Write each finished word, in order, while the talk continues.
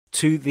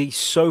to the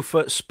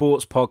Sofa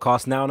Sports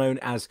podcast, now known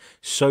as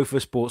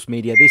Sofa Sports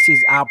Media. This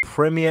is our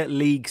Premier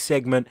League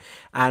segment,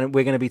 and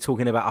we're going to be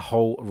talking about a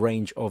whole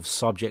range of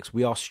subjects.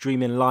 We are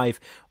streaming live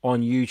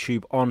on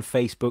YouTube, on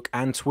Facebook,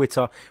 and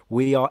Twitter.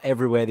 We are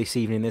everywhere this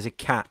evening. There's a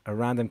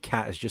random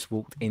cat has just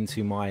walked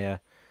into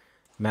my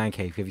man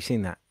cave. Have you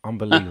seen that?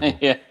 Unbelievable.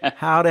 Yeah.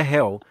 How the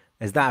hell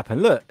has that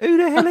happened? Look, who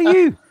the hell are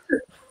you?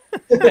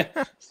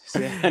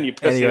 And your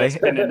pussy that's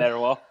been in there a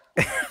while.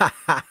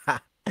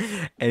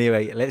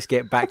 Anyway, let's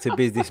get back to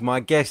business.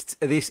 My guest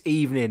this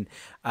evening,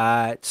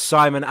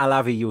 Simon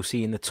Alavi, you'll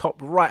see in the top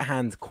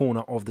right-hand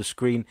corner of the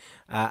screen.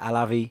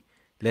 Alavi,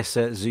 let's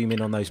zoom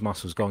in on those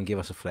muscles. Go on, give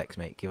us a flex,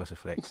 mate. Give us a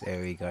flex.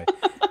 There we go.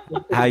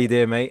 How you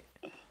doing, mate?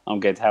 I'm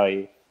good. How are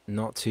you?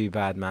 Not too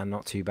bad, man.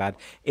 Not too bad.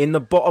 In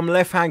the bottom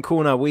left-hand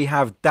corner, we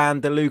have Dan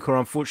DeLuca.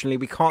 Unfortunately,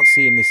 we can't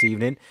see him this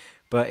evening,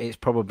 but it's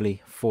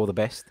probably for the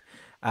best.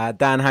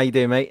 Dan, how you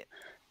doing, mate?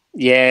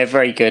 Yeah,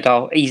 very good.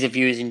 I'll ease the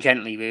viewers in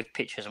gently with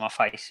pictures of my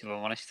face, if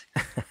I'm honest.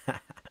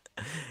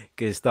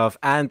 Good stuff.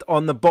 And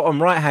on the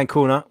bottom right-hand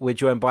corner, we're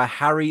joined by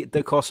Harry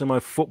De Cosimo,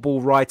 football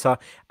writer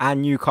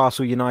and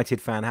Newcastle United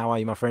fan. How are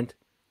you, my friend?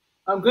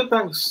 I'm good,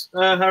 thanks,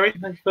 Harry.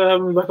 Thanks for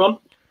having me back on.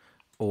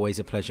 Always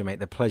a pleasure, mate.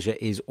 The pleasure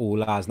is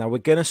all ours. Now, we're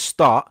going to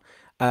start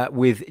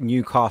with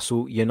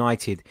Newcastle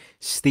United.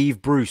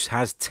 Steve Bruce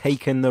has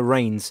taken the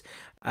reins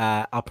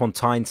up on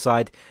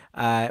Tyneside.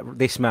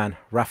 This man,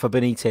 Rafa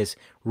Benitez,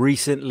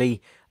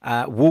 recently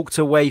walked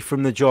away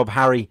from the job.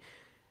 Harry,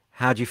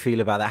 how do you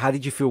feel about that? How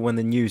did you feel when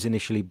the news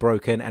initially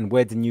broke in, and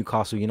where did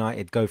Newcastle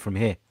United go from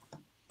here?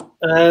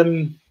 How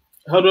do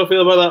I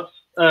feel about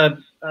that?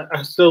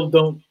 I still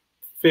don't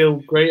feel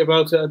great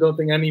about it. I don't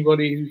think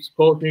anybody who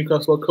supports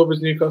Newcastle or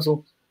covers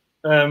Newcastle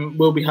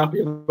will be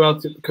happy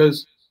about it,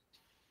 because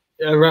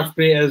Rafa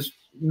Benitez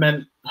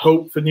meant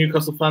hope for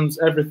Newcastle fans.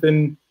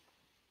 Everything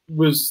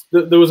was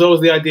there was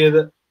always the idea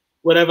that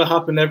whatever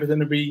happened, everything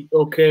would be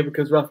okay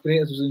because Rafa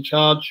Benitez was in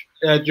charge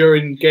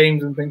during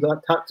games and things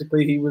like that.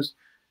 Tactically, he was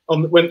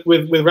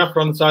with Rafa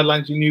on the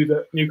sidelines. You knew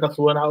that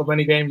Newcastle weren't out of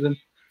many games, and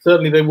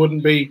certainly they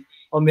wouldn't be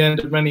on the end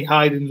of many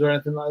hidings or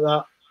anything like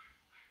that.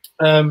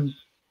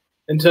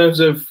 In terms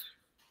of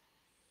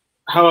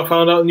how I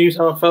found out the news,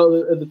 how I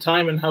felt at the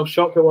time, and how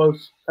shocked I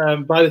was,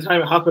 by the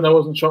time it happened, I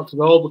wasn't shocked at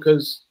all,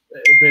 because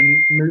it had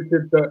been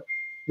mooted that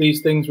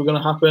these things were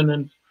going to happen,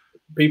 and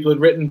people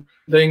had written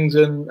things,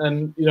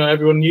 and you know,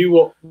 everyone knew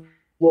what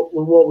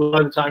was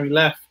by the time he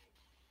left.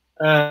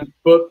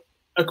 But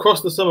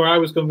across the summer, I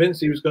was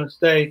convinced he was going to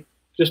stay,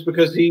 just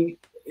because he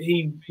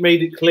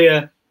made it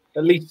clear,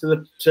 at least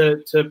to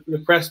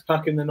the press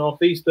pack in the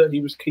Northeast, that he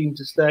was keen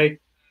to stay.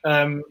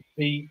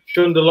 He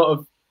shunned a lot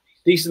of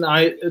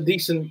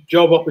decent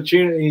job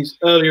opportunities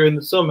earlier in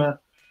the summer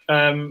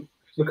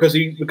because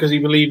he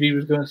believed he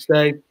was going to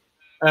stay.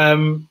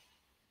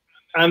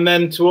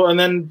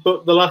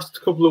 But the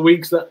last couple of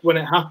weeks, that when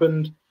it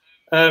happened,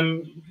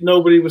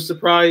 nobody was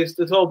surprised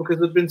at all, because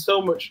there'd been so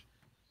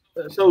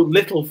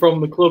little from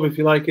the club, if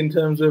you like, in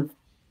terms of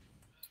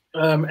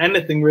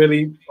anything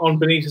really on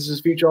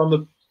Benitez's future, on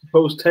the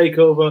proposed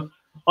takeover,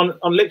 on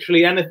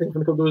literally anything from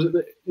the club. There was,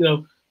 you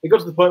know, it got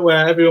to the point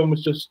where everyone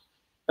was just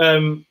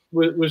wasn't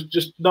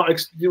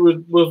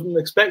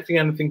expecting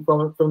anything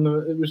from them.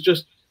 It was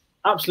just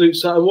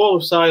a wall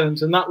of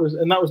silence, and that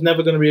was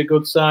never going to be a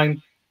good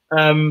sign.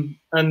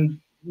 And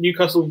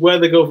Newcastle, where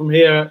they go from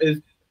here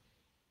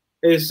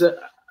is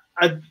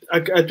I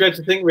dread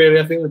to think, really.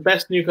 I think the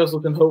best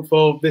Newcastle can hope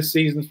for this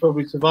season is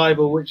probably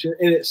survival, which in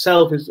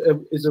itself is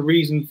a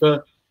reason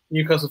for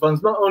Newcastle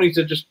fans not only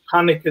to just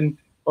panic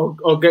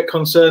or get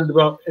concerned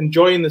about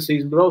enjoying the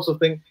season, but also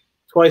think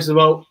twice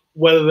about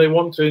whether they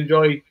want to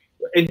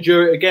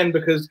endure it again,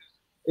 because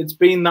it's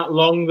been that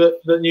long that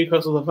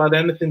Newcastle have had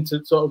anything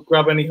to sort of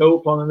grab any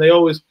hope on, and they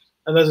always.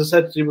 And as I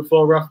said to you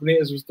before, Rafa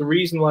Benitez was the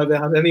reason why they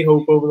had any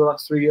hope over the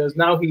last 3 years.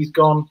 Now he's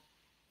gone.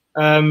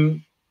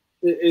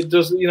 It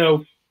does, you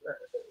know,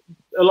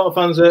 a lot of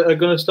fans are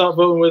going to start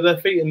voting with their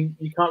feet, and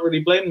you can't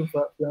really blame them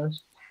for that, to be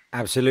honest.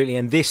 Absolutely.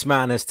 And this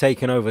man has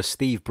taken over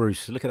Steve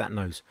Bruce. Look at that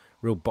nose.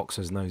 Real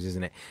boxer's nose,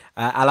 isn't it?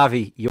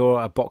 Alavi,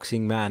 you're a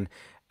boxing man.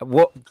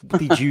 What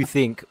did you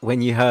think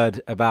when you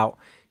heard about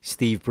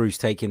Steve Bruce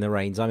taking the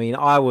reins? I mean,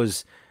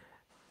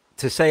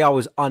 to say I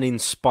was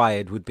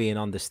uninspired would be an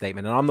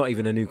understatement. And I'm not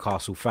even a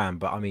Newcastle fan,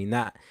 but I mean,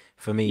 that,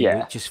 for me,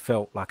 It just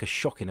felt like a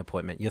shocking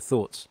appointment. Your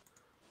thoughts?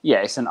 Yeah,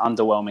 it's an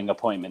underwhelming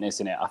appointment,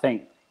 isn't it?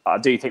 I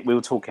do think we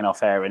were talking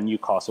off air, and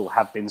Newcastle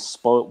have been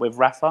spoilt with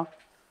Rafa.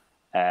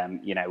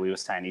 You know, we were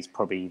saying he's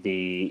probably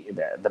the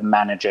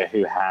manager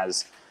who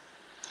has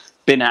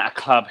been at a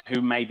club who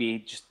maybe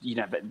just, you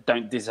know,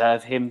 don't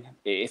deserve him,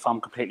 if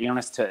I'm completely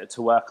honest,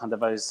 to work under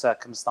those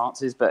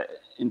circumstances. But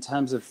in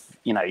terms of,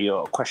 you know,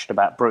 your question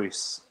about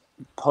Bruce,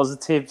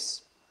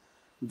 positives,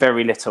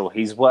 very little.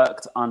 He's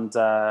worked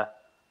under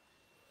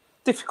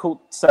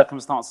difficult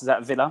circumstances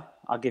at Villa.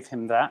 I'll give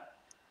him that.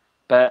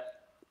 But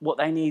what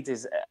they need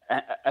is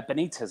a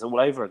Benitez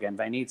all over again.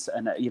 They need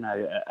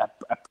a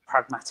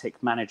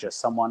pragmatic manager,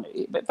 someone.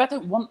 But they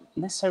don't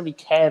necessarily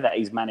care that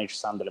he's managed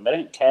Sunderland. They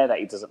don't care that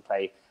he doesn't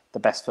play the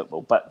best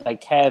football, but they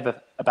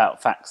care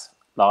about facts.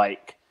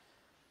 Like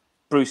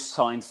Bruce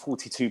signed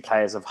 42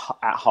 players at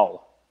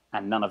Hull,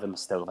 and none of them are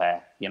still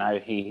there. You know,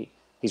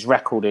 his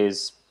record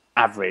is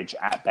average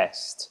at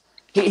best.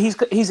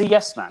 He's a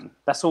yes man.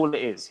 That's all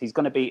it is. He's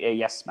going to be a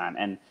yes man,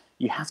 and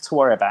you have to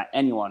worry about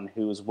anyone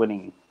who is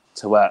willing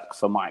to work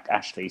for Mike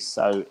Ashley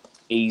so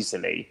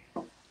easily.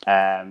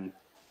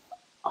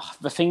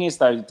 The thing is,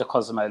 though, De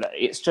Cosimo,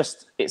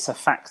 it's a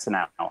fact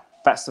now.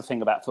 That's the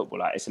thing about football.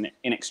 Like, it's an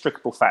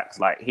inextricable fact.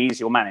 Like, he's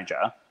your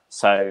manager,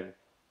 so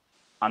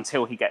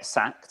until he gets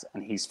sacked,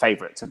 and he's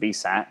favourite to be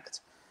sacked,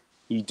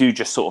 you do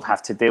just sort of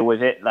have to deal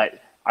with it. Like,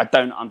 I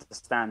don't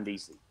understand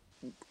these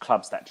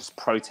clubs that just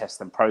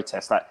protest and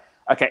protest. Like,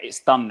 okay, it's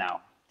done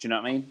now. Do you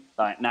know what I mean?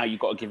 Like, now you've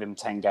got to give him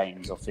 10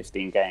 games or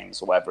 15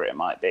 games or whatever it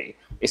might be.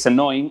 It's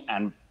annoying,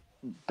 and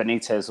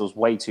Benitez was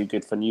way too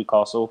good for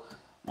Newcastle,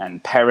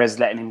 and Perez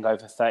letting him go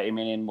for 30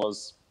 million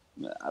was,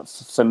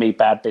 for me,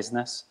 bad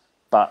business.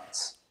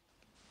 But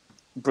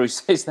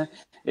Bruce is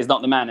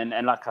not the man.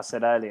 And like I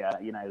said earlier,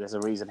 you know, there's a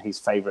reason he's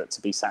favourite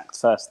to be sacked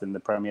first in the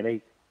Premier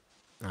League.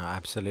 Oh,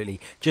 absolutely.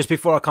 Just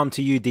before I come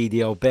to you,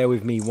 DDL, bear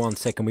with me 1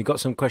 second. We've got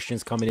some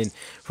questions coming in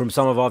from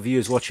some of our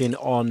viewers watching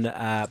on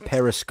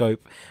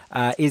Periscope.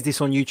 Is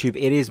this on YouTube?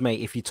 It is, mate.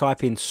 If you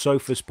type in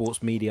Sofa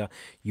Sports Media,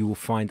 you will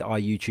find our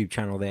YouTube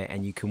channel there,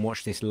 and you can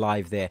watch this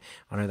live there.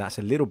 I know that's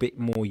a little bit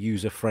more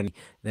user-friendly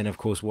than, of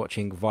course,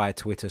 watching via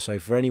Twitter. So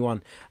for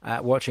anyone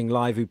watching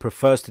live who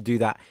prefers to do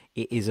that,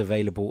 it is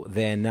available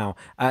there now.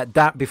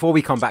 Before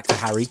we come back to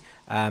Harry,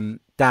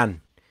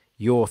 Dan,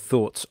 your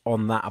thoughts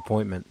on that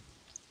appointment?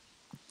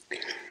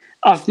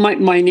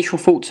 My initial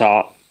thoughts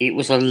are it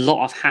was a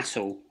lot of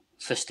hassle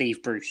for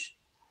Steve Bruce.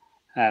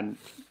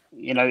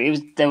 You know,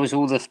 there was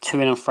all the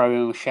to and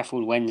fro with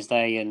Sheffield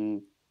Wednesday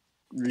and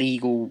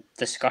legal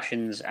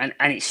discussions, and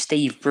it's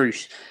Steve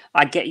Bruce.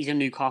 I get he's a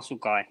Newcastle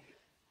guy,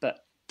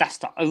 but that's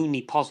the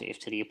only positive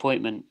to the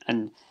appointment.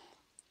 And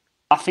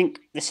I think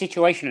the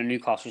situation at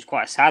Newcastle is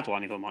quite a sad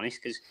one, if I'm honest,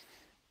 because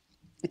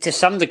to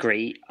some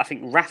degree, I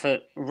think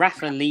Rafa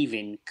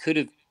leaving could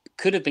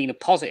have been a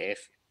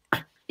positive.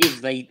 If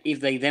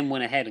they then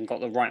went ahead and got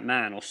the right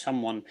man or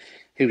someone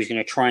who was going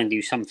to try and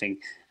do something.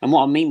 And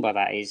what I mean by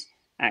that is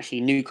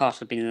actually Newcastle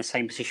have been in the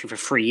same position for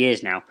 3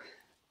 years now.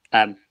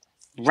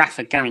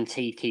 Rafa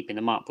guaranteed keeping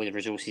them up with the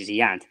resources he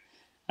had.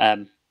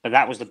 But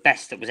that was the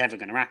best that was ever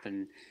going to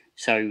happen.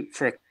 So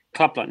for a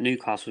club like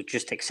Newcastle,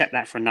 just to accept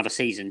that for another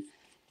season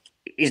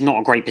is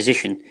not a great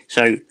position.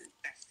 So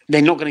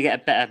they're not going to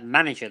get a better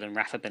manager than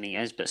Rafa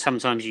Benitez, but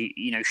sometimes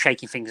you know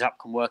shaking things up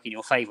can work in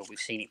your favour. We've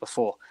seen it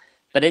before.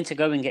 But then to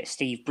go and get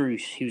Steve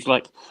Bruce, who's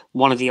like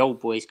one of the old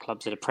boys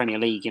clubs of the Premier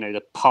League, you know,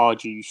 the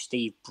Pardew,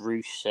 Steve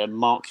Bruce,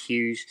 Mark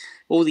Hughes,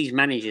 all these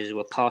managers who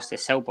are past their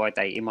sell-by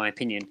date, in my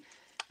opinion.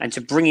 And to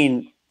bring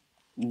in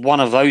one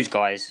of those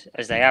guys,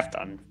 as they have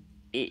done,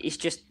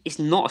 it's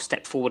not a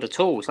step forward at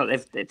all. It's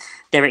like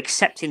they're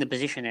accepting the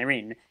position they're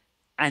in,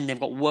 and they've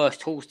got worse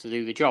tools to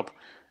do the job.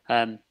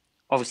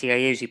 Obviously,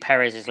 Ayoze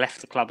Perez has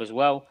left the club as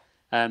well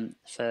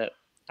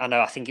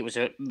I think it was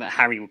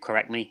Harry will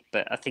correct me,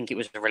 but I think it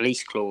was a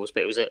release clause,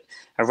 but it was a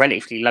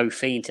relatively low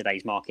fee in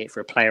today's market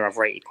for a player I've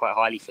rated quite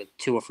highly for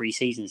 2 or 3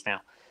 seasons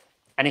now.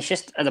 And it's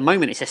just, at the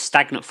moment, it's a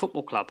stagnant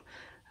football club.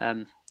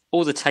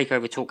 All the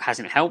takeover talk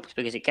hasn't helped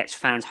because it gets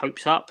fans'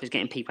 hopes up. It's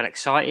getting people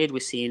excited. We're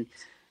seeing,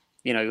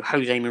 you know,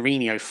 Jose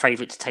Mourinho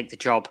favourite to take the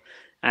job.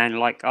 And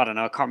like, I don't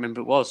know, I can't remember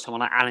who it was,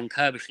 someone like Alan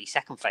Kirbishley,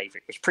 second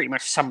favourite, which pretty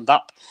much summed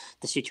up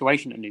the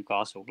situation at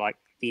Newcastle. Like,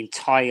 the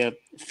entire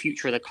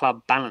future of the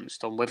club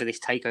balanced on whether this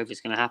takeover is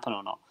going to happen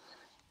or not.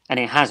 And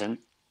it hasn't.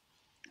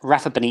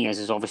 Rafa Benitez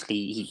is obviously,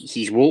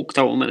 he's walked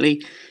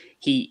ultimately.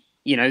 He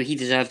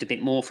deserved a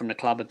bit more from the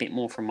club, a bit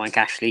more from Mike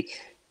Ashley.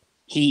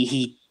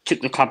 He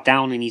took the club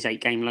down in his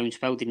 8-game loan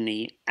spell, didn't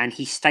he? And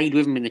he stayed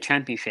with him in the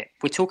Championship.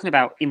 We're talking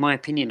about, in my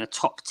opinion, a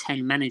top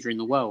 10 manager in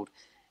the world.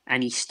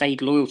 And he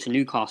stayed loyal to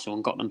Newcastle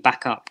and got them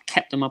back up,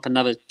 kept them up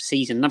another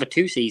season, another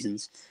 2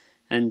 seasons.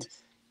 And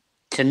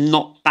to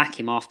not back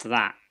him after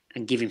that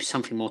and give him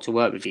something more to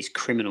work with is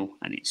criminal.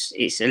 And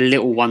it's a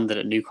little wonder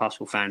that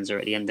Newcastle fans are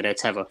at the end of their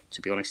tether,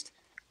 to be honest.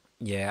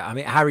 Yeah, I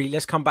mean, Harry,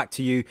 let's come back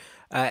to you.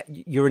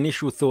 Your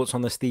initial thoughts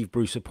on the Steve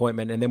Bruce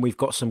appointment, and then we've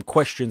got some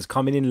questions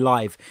coming in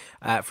live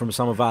from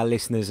some of our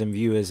listeners and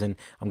viewers, and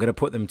I'm going to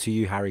put them to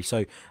you, Harry.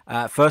 So,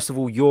 first of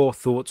all, your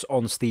thoughts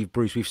on Steve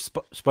Bruce. We've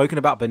spoken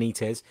about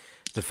Benitez,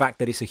 the fact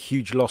that it's a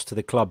huge loss to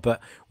the club,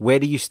 but where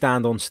do you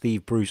stand on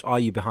Steve Bruce? Are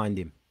you behind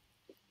him?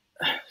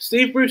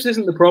 Steve Bruce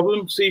isn't the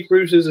problem. Steve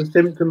Bruce is a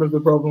symptom of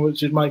the problem,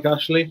 which is Mike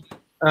Ashley.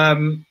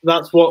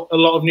 That's what a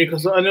lot of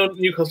Newcastle... I know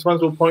Newcastle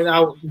fans will point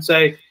out and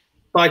say,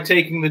 by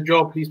taking the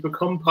job, he's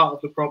become part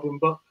of the problem,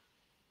 but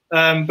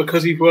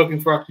because he's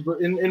working for Ashley.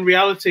 But in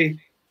reality,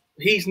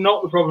 he's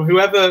not the problem.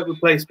 Whoever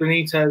replaced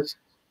Benitez,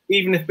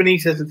 even if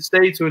Benitez had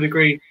stayed to a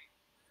degree,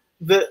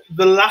 the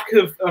lack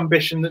of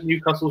ambition that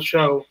Newcastle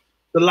show,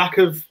 the lack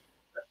of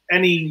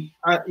any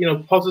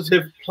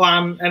positive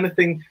plan,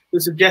 anything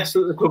that suggests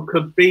that the club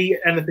could be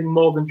anything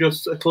more than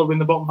just a club in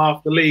the bottom half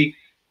of the league,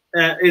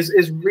 is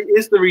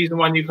the reason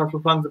why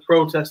Newcastle fans are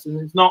protesting.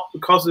 It's not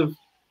because of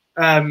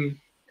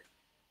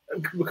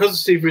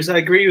Steve Bruce. I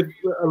agree with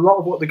a lot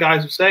of what the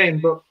guys are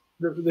saying, but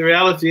the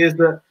reality is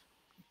that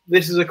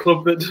this is a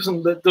club that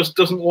just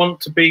doesn't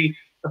want to be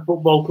a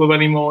football club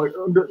anymore.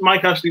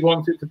 Mike Ashley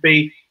wants it to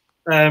be,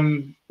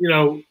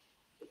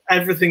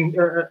 everything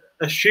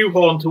a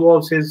shoehorn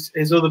towards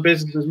his other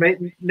businesses,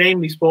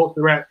 namely Sports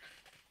Direct.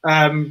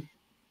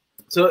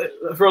 So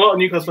for a lot of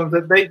Newcastle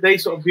fans, they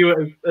sort of view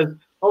it as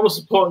almost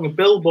supporting a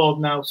billboard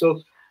now.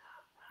 So,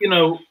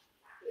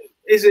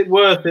 is it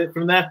worth it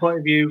from their point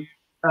of view?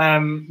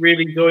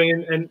 Really going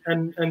in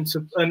and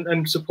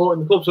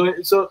supporting the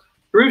club. So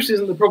Bruce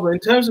isn't the problem. In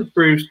terms of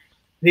Bruce,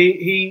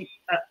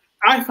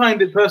 I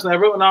find it personally. I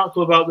wrote an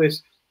article about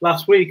this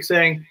last week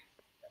saying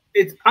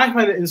I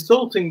find it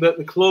insulting that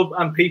the club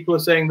and people are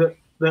saying that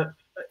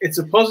it's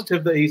a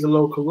positive that he's a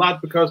local lad,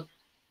 because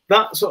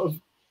that sort of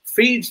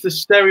feeds the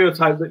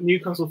stereotype that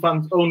Newcastle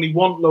fans only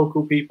want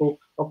local people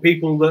or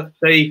people that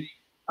they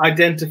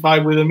identify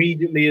with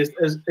immediately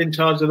as in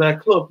charge of their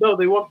club. No,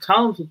 they want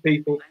talented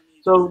people.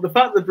 So the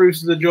fact that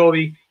Bruce is a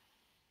Geordie,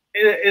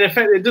 in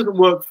effect, it doesn't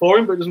work for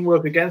him, but it doesn't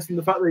work against him.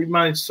 The fact that he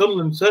managed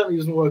Sunderland certainly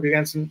doesn't work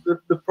against him.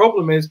 The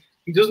problem is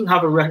he doesn't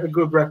have a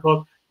good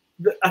record.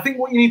 I think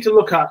what you need to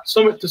look at,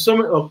 to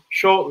sum it up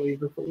shortly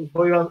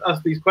before you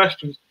ask these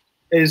questions,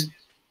 is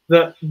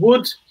that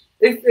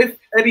if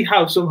Eddie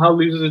Howe somehow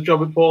loses a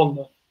job at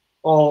Bournemouth,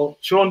 or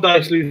Sean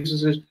Dyche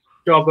loses his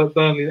job at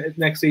Burnley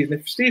next season,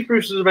 if Steve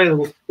Bruce is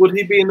available, would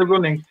he be in the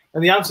running?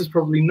 And the answer is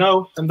probably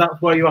no, and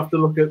that's why you have to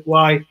look at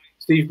why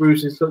Steve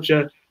Bruce is such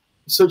a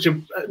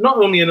not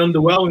only an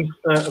underwhelming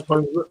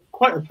appointment, but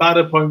quite a bad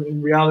appointment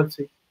in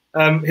reality.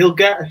 He'll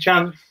get a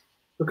chance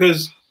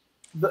because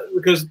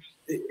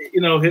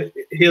he'll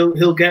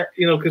get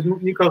because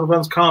Newcastle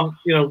fans can't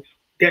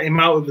get him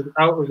out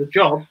of the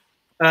job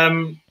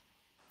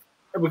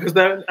because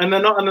they're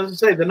not, and as I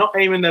say, they're not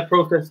aiming their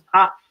protest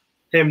at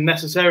him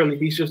necessarily.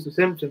 He's just a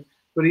symptom,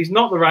 but he's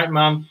not the right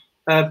man.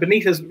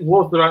 Benitez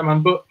was the right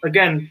man, but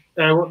again,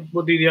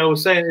 what DDL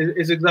was saying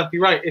is exactly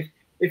right.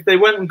 If they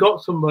went and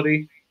got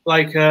somebody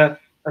like a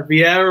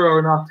Vieira or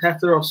an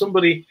Arteta or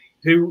somebody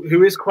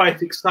who is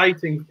quite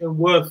exciting and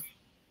worth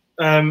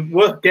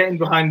getting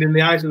behind in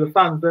the eyes of the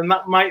fans, then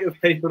that might have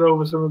papered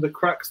over some of the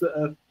cracks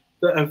that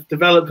have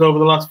developed over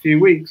the last few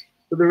weeks.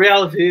 But the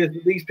reality is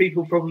that these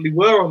people probably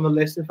were on the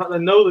list. In fact, I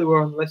know they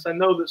were on the list. I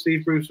know that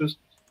Steve Bruce was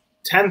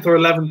 10th or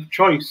 11th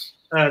choice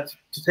to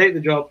take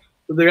the job.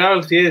 But the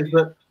reality is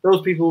that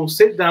those people will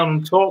sit down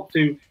and talk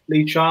to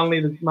Lee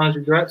Charnley, the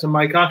managing director,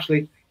 Mike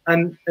Ashley,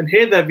 and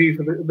hear their view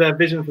for their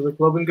vision for the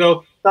club and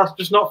go, that's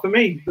just not for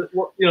me. But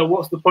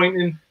what's the point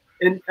in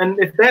and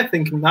if they're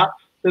thinking that,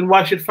 then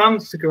why should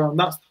fans stick around?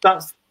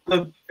 That's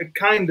the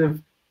kind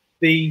of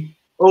the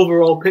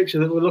overall picture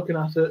that we're looking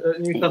at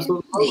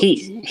Newcastle.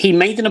 He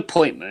made an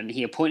appointment.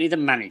 He appointed a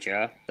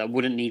manager that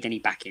wouldn't need any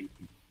backing.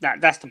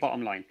 That's the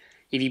bottom line.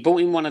 If he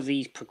brought in one of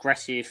these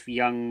progressive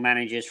young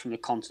managers from the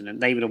continent,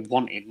 they would have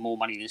wanted more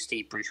money than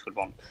Steve Bruce would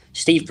want.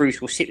 Steve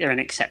Bruce will sit there and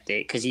accept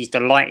it because he's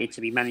delighted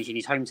to be managing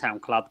his hometown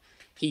club.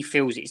 He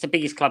feels it's the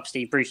biggest club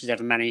Steve Bruce has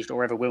ever managed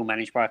or ever will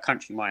manage by a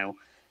country mile.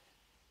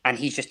 And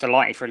he's just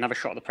delighted for another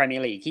shot at the Premier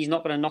League. He's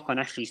not going to knock on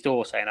Ashley's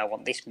door saying, I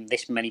want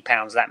this many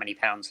pounds, that many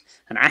pounds.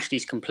 And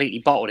Ashley's completely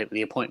bottled it with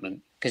the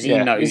appointment because he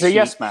knows he's a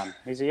yes man.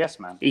 He's a yes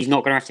man. He's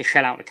not going to have to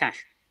shell out the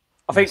cash.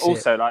 I think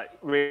also,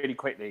 really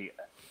quickly,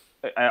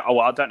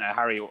 I don't know,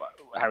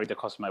 Harry de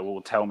Cosmo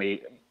will tell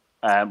me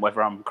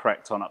whether I'm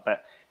correct or not,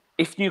 but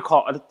if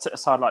Newcastle, a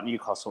side like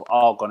Newcastle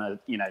are going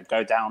to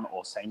go down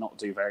or say not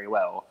do very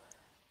well,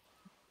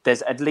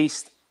 there's at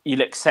least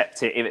you'll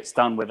accept it if it's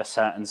done with a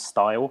certain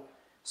style.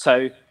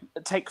 So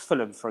take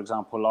Fulham, for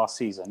example, last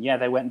season. Yeah,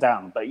 they went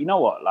down, but you know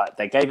what? Like,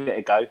 they gave it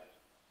a go.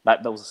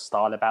 Like, there was a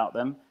style about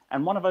them.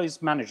 And one of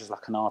those managers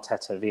like an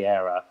Arteta,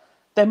 Vieira,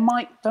 they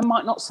might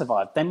not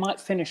survive. They might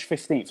finish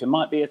 15th. It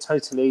might be a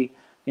totally,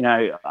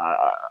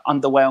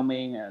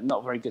 underwhelming and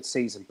not very good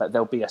season, but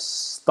there'll be a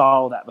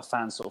style that the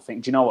fans sort of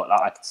think, do you know what?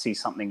 Like, I could see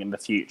something in the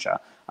future.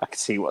 I could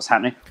see what's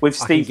happening. With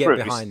Steve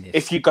Bruce,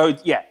 if you go,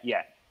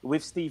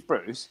 with Steve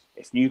Bruce,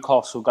 if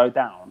Newcastle go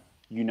down,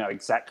 you know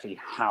exactly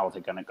how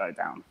they're going to go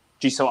down.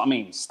 Do you see what I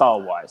mean?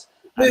 Style-wise.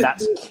 And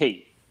that's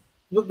key.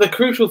 The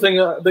crucial thing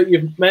that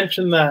you've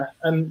mentioned there,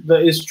 and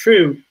that is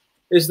true,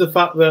 is the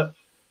fact that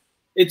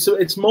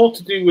it's more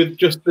to do with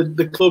just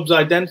the club's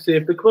identity.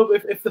 If the club,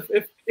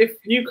 if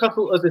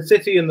Newcastle as a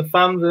city and the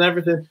fans and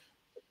everything,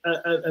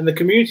 and the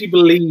community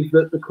believe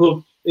that the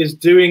club is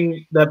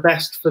doing their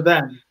best for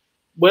them,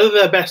 whether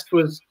their best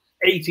was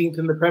 18th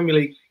in the Premier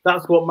League,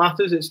 that's what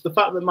matters. It's the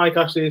fact that Mike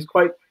Ashley is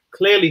quite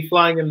clearly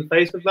flying in the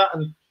face of that,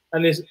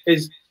 and is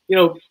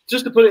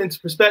just to put it into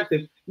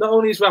perspective, not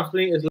only is Rafa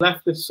Benitez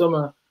left this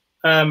summer,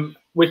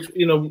 which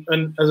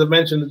and as I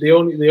mentioned, the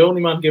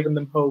only man giving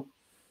them hope.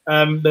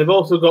 They've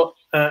also got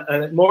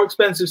a more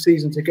expensive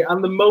season ticket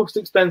and the most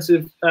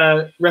expensive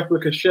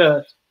replica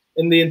shirt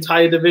in the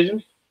entire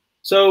division.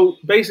 So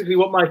basically,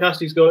 what Mike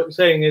Ashley's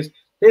saying is,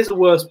 here's the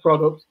worst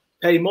product,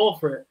 pay more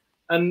for it.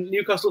 and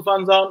Newcastle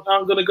fans aren't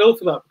going to go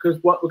for that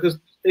because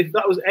if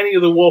that was any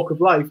other walk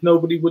of life,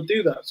 nobody would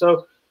do that.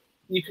 So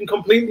you can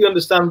completely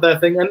understand their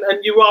thing, and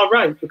you are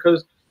right,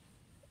 because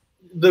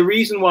the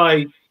reason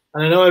why,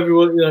 and I know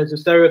everyone, it's a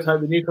stereotype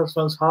that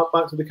Newcastle fans hark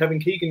back to the Kevin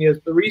Keegan years.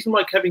 The reason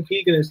why Kevin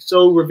Keegan is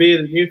so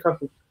revered at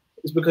Newcastle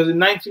is because in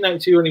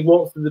 1992, when he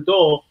walked through the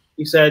door,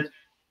 he said,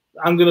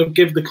 "I'm going to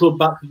give the club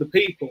back to the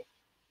people,"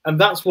 and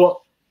that's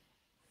what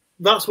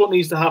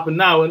needs to happen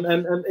now. And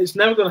it's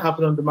never going to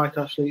happen under Mike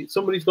Ashley.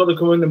 Somebody's got to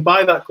come in and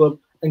buy that club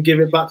and give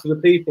it back to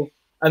the people.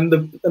 And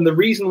the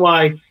reason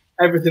why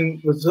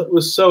everything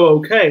was so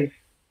okay,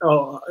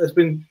 it's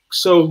been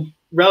so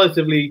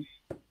relatively,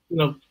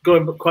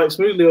 going quite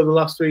smoothly over the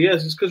last 3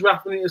 years, is because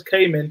Rafa Benitez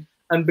came in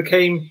and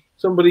became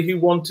somebody who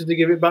wanted to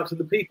give it back to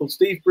the people.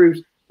 Steve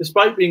Bruce,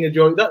 despite being a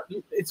Geordie,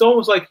 it's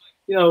almost like,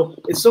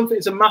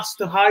 it's a mask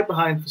to hide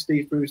behind for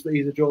Steve Bruce that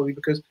he's a Geordie,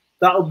 because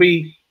that'll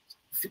be,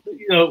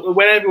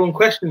 when everyone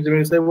questions him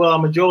and say, "Well,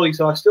 I'm a Geordie,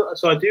 so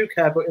I do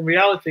care," but in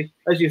reality,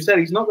 as you said,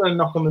 he's not going to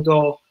knock on the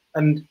door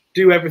and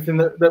do everything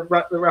that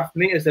Rafa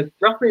Benitez did.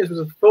 Rafa Benitez was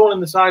a thorn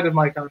in the side of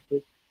Mike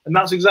Ashley, and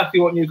that's exactly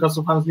what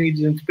Newcastle fans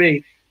needed him to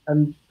be.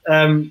 And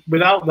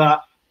without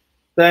that,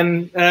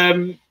 then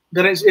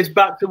it's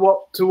back to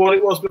what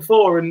it was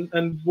before,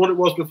 and what it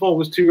was before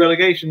was 2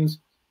 relegations.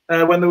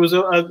 When there was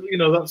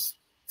that's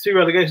 2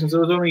 relegations.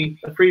 There was only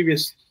a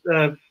previous.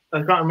 I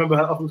can't remember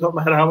off the top of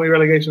my head how many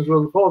relegations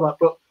were before that,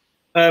 but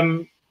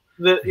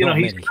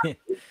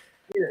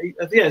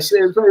yes,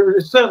 it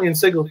was certainly in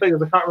single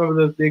figures. I can't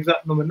remember the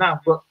exact number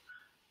now, but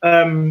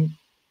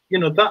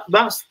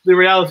that's the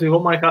reality of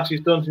what Mike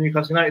Ashley's done to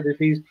Newcastle United.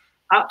 He's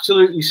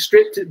absolutely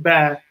stripped it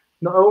bare,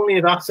 not only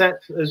of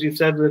assets, as you've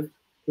said, with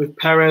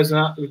Perez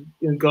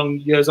and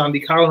gone years Andy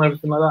Carroll and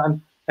everything like that,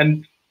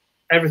 and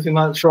everything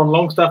like Sean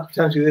Longstaff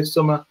potentially this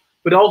summer,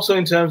 but also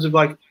in terms of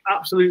like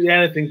absolutely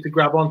anything to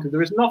grab onto.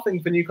 There is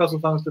nothing for Newcastle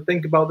fans to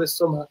think about this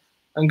summer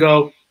and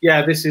go,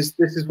 yeah, this is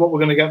what we're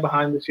going to get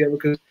behind this year.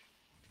 Because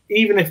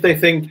even if they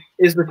think,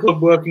 is the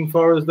club working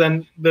for us,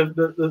 then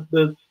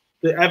the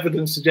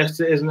evidence suggests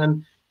it isn't.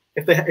 And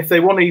if they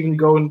want to even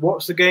go and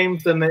watch the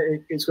games, then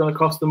it's going to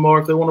cost them more.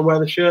 If they want to wear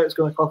the shirt, it's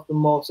going to cost them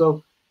more.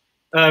 So,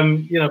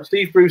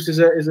 Steve Bruce is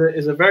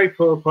a very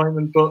poor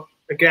appointment. But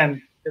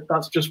again,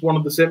 that's just one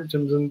of the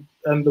symptoms,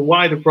 and the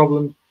wider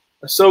problems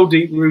are so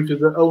deep-rooted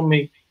that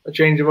only a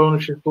change of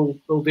ownership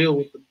will deal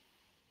with them.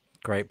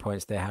 Great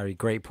points there, Harry.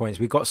 Great points.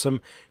 We've got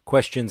some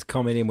questions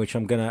coming in, which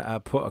I'm going to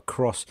put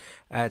across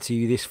to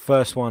you. This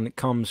first one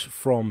comes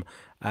from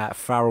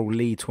Farrell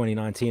Lee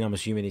 2019. I'm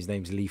assuming his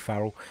name's Lee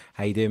Farrell.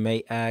 How you doing,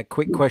 mate?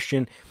 Quick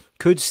question.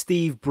 Could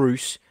Steve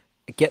Bruce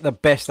get the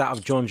best out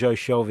of John Joe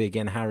Shelby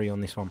again, Harry,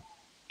 on this one?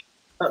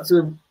 That's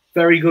a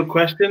very good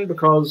question,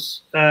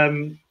 because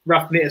Rafa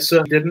Benitez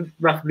certainly didn't.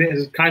 Rafa Benitez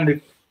has kind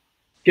of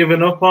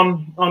given up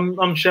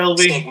on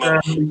Shelby.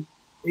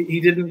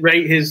 He didn't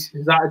rate his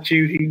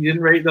attitude. He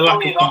didn't rate the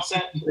lack of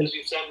consistency. As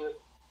you said.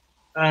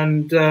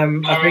 And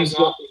I think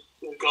that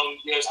gone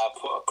years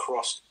put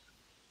across.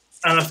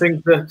 And I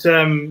think that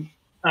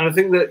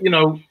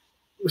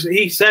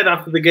he said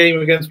after the game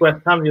against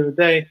West Ham the other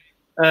day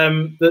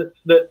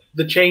that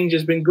the change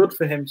has been good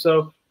for him.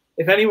 So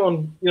if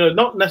anyone,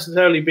 not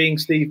necessarily being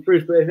Steve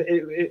Bruce, but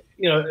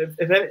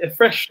if a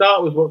fresh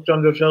start was what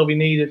John Joe Shelby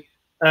needed,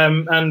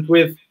 and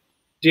with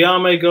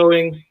Diame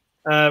going,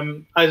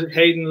 Isaac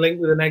Hayden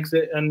linked with an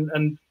exit,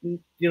 and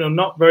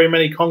not very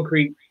many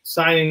concrete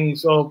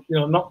signings, or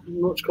not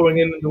much going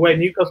in the way,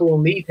 Newcastle will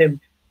need him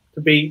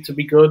to be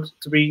good,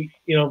 to be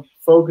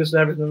focused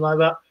and everything like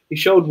that. He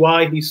showed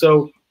why he's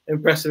so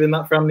impressive in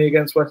that friendly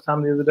against West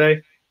Ham the other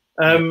day.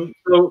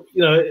 So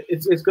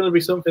it's going to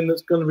be something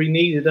that's going to be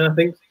needed, and I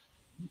think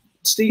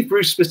Steve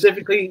Bruce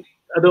specifically,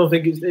 I don't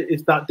think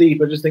it's that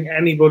deep. I just think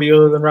anybody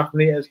other than Rafa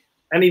Benitez,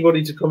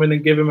 anybody to come in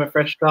and give him a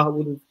fresh start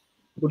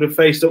would have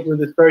faced up with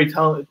this very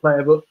talented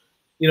player, but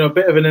a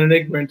bit of an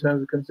enigma in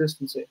terms of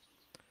consistency.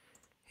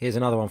 Here's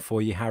another one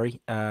for you, Harry.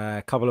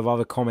 A couple of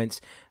other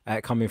comments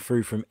coming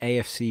through from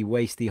AFC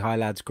Wasty. Hi,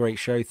 lads. Great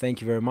show.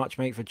 Thank you very much,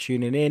 mate, for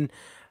tuning in.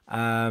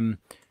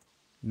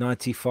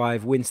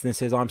 95 Winston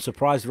says, I'm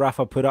surprised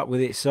Rafa put up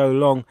with it so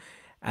long.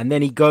 And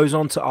then he goes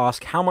on to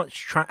ask, how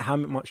much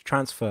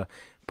transfer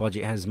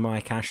budget has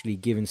Mike Ashley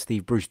given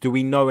Steve Bruce? Do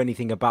we know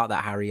anything about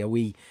that, Harry? Are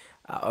we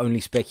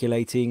only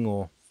speculating,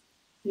 or?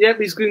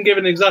 Yep, he's been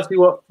given exactly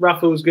what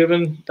Rafa was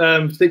given,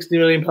 £60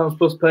 million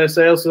plus player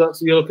sales. So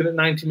you're looking at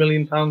 £90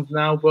 million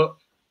now. But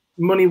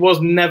money was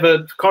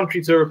never,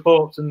 contrary to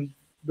reports and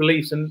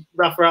beliefs. And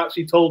Rafa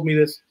actually told me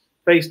this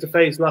face to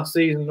face last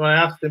season when I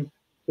asked him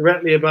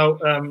directly about.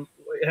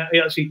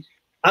 He actually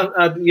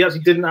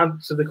didn't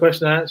answer the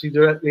question I actually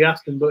directly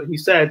asked him, but he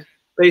said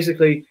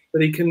basically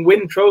that he can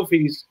win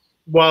trophies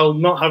while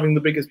not having the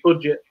biggest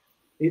budget,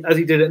 as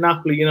he did at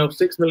Napoli.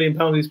 £6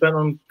 million he spent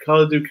on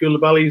Kalidou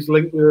Koulibaly, who's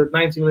linked with a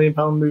 £90 million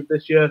move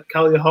this year.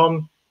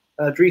 Callejon,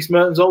 Dries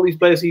Mertens, all these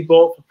players he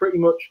bought for pretty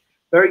much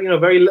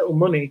very little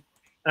money,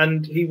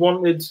 and he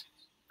wanted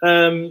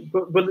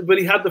but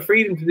he had the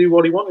freedom to do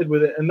what he wanted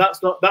with it, and that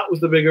was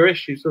the bigger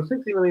issue. So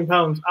 £60 million,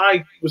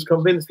 I was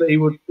convinced that he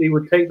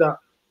would take that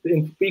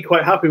and be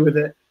quite happy with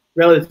it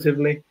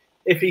relatively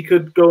if he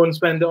could go and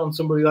spend it on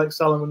somebody like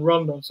Salomon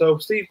Rondon. So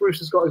Steve Bruce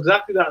has got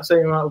exactly that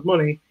same amount of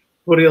money,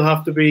 but he'll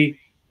have to be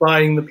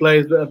buying the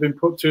players that have been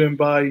put to him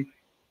by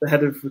the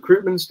head of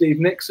recruitment, Steve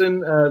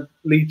Nixon,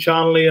 Lee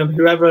Charnley, and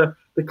whoever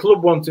the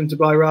club wants him to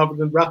buy rather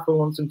than Rafa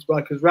wants him to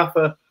buy, because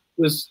Rafa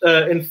was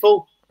in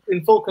full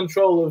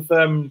control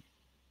of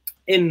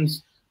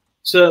ins,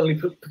 certainly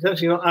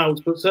potentially not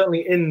outs, but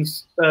certainly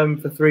ins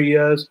for 3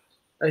 years.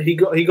 He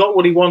got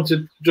what he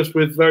wanted just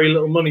with very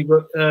little money,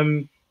 but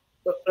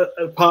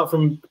apart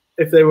from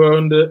if they were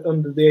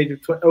over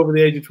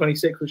the age of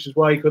 26, which is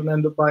why he couldn't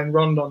end up buying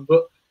Rondon.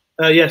 But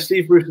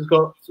Steve Bruce has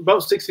got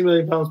about £60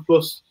 million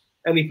plus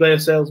any player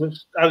sales, which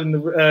adding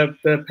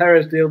the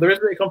Perez deal, there is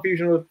a bit of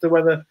confusion as to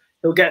whether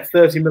he'll get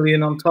 30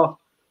 million on top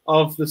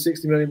of the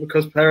 60 million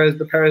because the Perez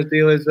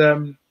deal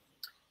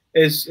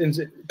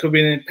could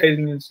be paid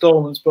in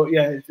installments. But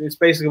yeah, it's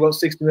basically about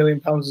 £60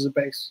 million as a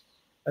base,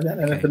 and then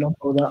anything on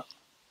top of that.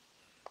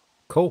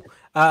 Cool.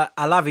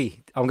 Alavi,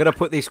 I'm going to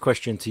put this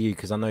question to you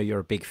because I know you're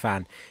a big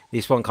fan.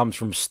 This one comes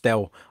from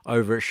Stel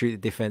over at Shoot the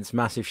Defense.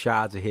 Massive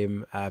shout out to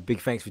him. Big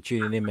thanks for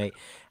tuning in, mate.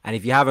 And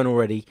if you haven't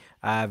already,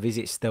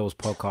 visit Stel's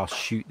podcast,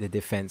 Shoot the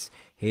Defense.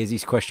 Here's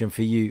his question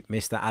for you,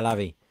 Mr.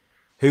 Alavi.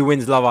 Who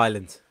wins Love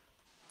Island?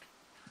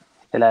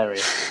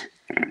 Hilarious.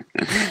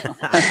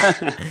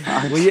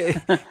 Well,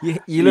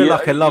 you look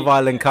like a Love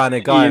Island kind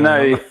of guy.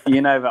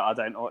 You know that I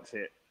don't watch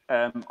it.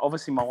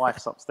 Obviously, my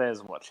wife's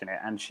upstairs watching it,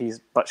 and she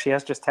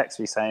has just texted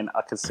me saying,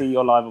 "I can see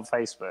you're live on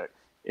Facebook.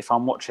 If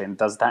I'm watching,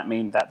 does that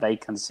mean that they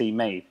can see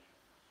me?"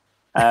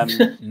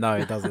 No,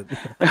 it doesn't.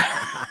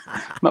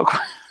 Not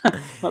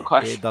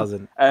quite. It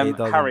doesn't.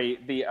 Harry,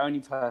 the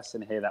only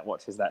person here that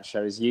watches that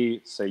show is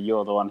you, so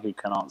you're the one who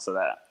can answer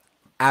that.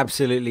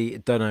 Absolutely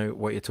don't know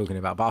what you're talking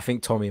about, but I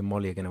think Tommy and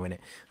Molly are going to win it.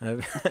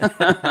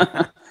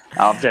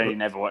 I've generally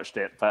never watched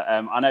it, but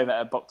I know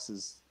that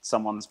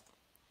someone's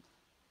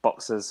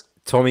boxers.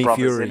 Tommy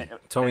Fury,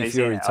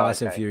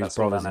 Tyson Fury's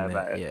brother's in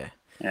there.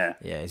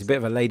 Yeah. He's a bit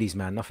of a ladies'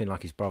 man, nothing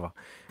like his brother.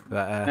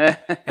 But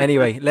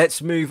anyway,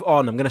 let's move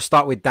on. I'm going to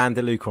start with Dan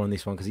DeLuca on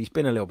this one because he's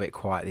been a little bit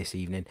quiet this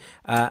evening.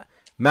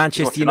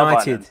 Manchester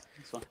United,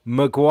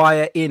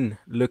 Maguire in,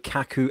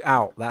 Lukaku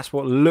out. That's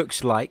what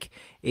looks like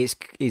is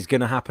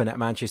going to happen at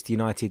Manchester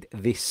United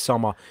this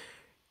summer.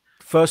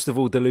 First of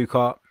all,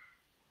 DeLuca,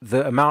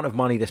 the amount of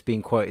money that's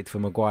being quoted for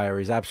Maguire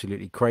is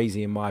absolutely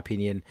crazy, in my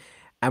opinion.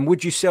 And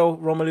would you sell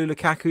Romelu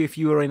Lukaku if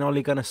you were in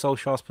Ole Gunnar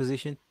Solskjaer's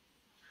position?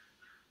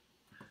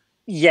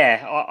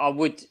 Yeah, I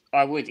would.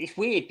 It's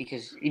weird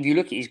because if you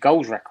look at his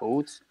goals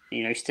records,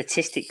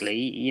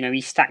 statistically,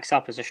 he stacks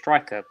up as a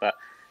striker. But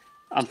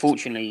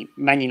unfortunately,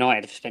 Man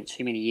United have spent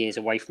too many years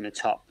away from the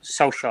top.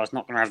 Solskjaer's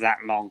not going to have that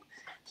long.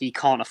 He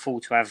can't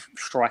afford to have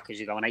strikers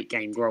who go on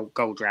 8-game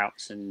goal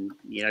droughts, and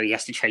he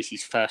has to chase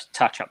his first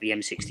touch up the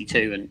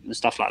M62 and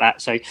stuff like that.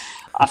 So,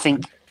 I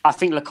think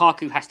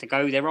Lukaku has to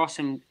go. There are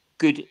some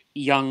good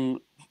young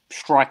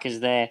strikers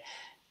there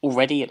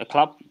already at the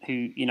club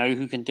who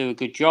can do a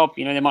good job.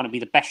 They might not be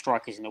the best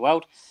strikers in the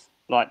world,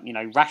 like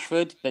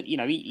Rashford, but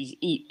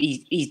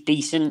he's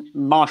decent.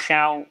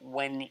 Martial,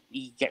 when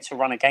he gets a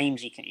run of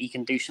games, he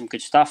can do some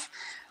good stuff.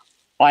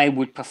 I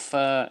would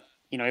prefer,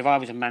 if I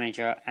was a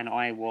manager and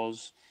I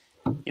was,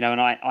 and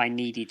I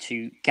needed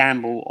to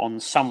gamble on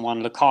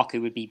someone,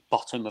 Lukaku would be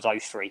bottom of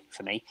those three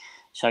for me.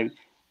 So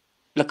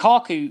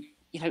Lukaku,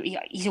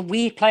 he's a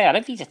weird player. I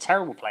don't think he's a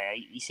terrible player.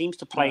 He seems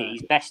to play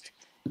his best.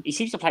 He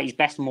seems to play his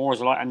best more as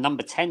like a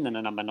number 10 than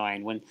a number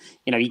 9. When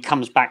he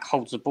comes back,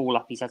 holds the ball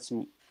up. He's had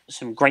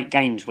some great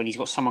games when he's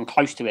got someone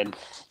close to him.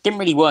 Didn't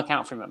really work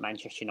out for him at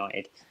Manchester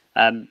United.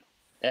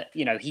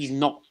 He's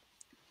not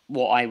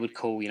what I would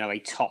call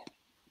a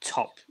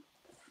top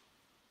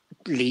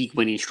league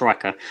winning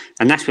striker,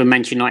 and that's where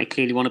Manchester United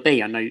clearly want to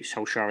be. I know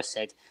Solskjaer has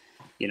said,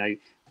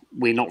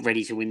 we're not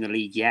ready to win the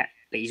league yet.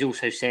 But he's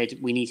also said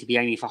we need to be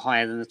aiming for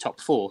higher than the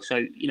top 4.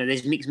 So,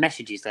 there's mixed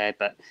messages there.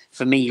 But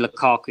for me,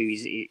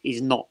 Lukaku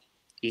is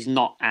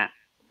not at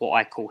what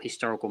I call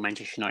historical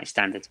Manchester United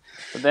standards.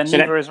 But then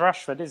neither is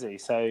Rashford, is he?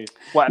 So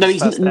what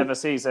first ever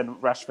season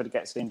Rashford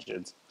gets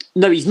injured?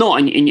 No, he's not,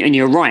 and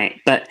you're right.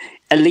 But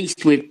at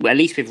least with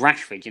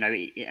Rashford,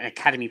 an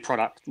academy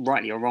product,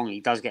 rightly or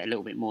wrongly, does get a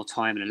little bit more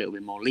time and a little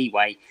bit more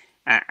leeway.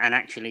 And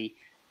actually,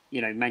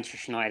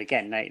 Manchester United,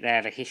 again, they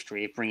have a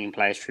history of bringing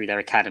players through their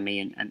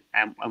academy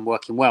and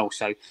working well.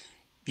 So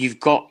you've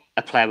got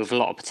a player with a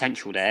lot of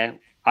potential there.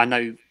 I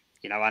know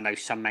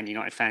some Man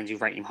United fans who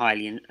rate him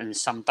highly and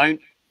some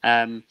don't.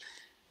 And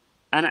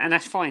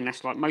that's fine.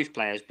 That's like most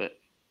players. But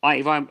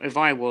if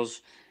I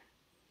was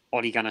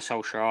Ole Gunnar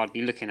Solskjaer, I'd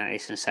be looking at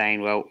this and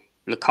saying, well,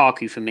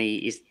 Lukaku for me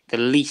is the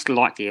least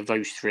likely of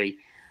those three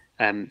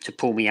to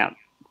pull me out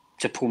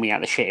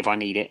the shit if I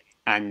need it.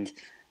 And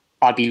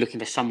I'd be looking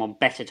for someone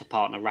better to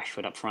partner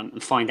Rashford up front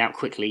and find out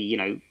quickly,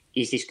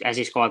 has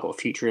this guy got a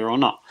future here or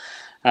not?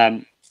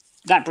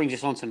 That brings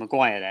us on to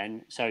Maguire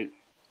then. So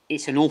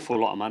it's an awful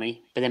lot of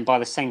money. But then by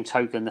the same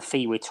token, the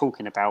fee we're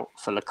talking about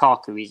for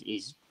Lukaku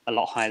is a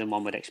lot higher than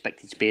one would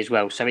expect it to be as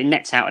well. So it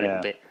nets out a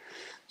little bit.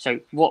 So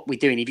what we're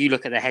doing, if you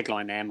look at the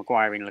headline there,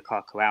 Maguire and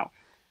Lukaku out,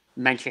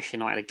 Manchester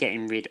United are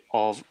getting rid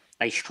of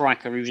a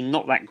striker who's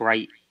not that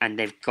great, and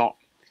they've got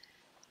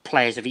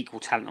players of equal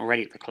talent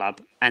already at the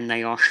club, and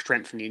they are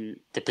strengthening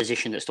the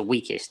position that's the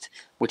weakest,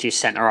 which is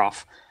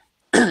centre-half.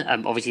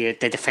 Obviously,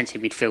 their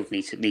defensive midfield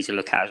needs to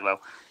look at as well.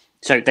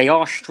 So they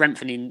are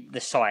strengthening the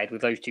side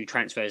with those two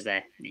transfers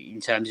there in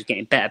terms of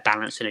getting better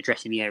balance and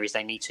addressing the areas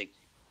they need to.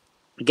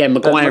 Again,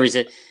 Maguire is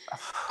a...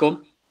 Go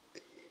on.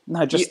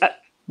 No, just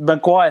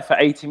Maguire for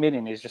 80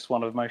 million is just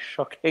one of the most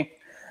shocking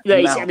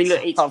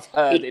I've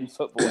heard in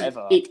football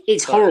ever.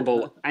 It's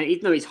horrible.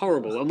 It's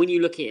horrible. And when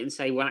you look at it and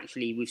say, well,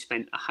 actually, we've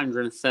spent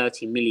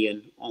 130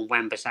 million on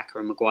Wan-Bissaka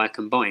and Maguire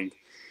combined,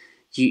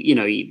 you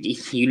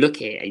look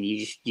at it and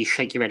you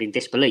shake your head in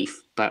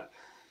disbelief. But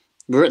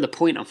we're at the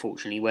point,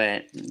 unfortunately,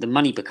 where the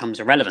money becomes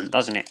irrelevant,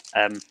 doesn't it?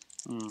 And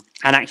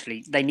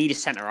actually, they need a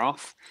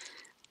centre-half.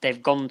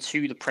 They've gone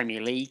to the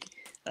Premier League.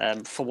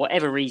 For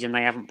whatever reason,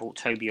 they haven't bought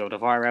Toby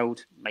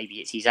Alderweireld.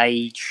 Maybe it's his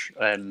age.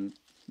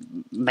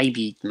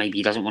 Maybe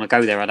he doesn't want to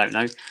go there. I don't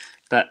know.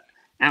 But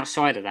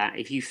outside of that,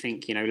 if you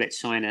think, let's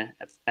sign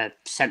a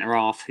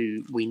centre-half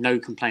who we know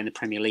can play in the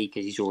Premier League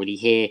because he's already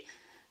here,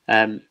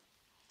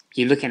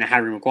 you're looking at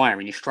Harry Maguire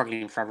and you're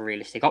struggling for other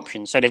realistic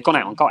options. So they've gone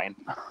out and got him.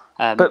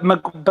 But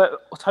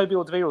Toby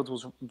Alderweireld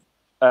was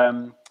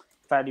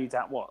valued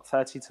at what,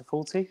 30 to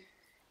 40?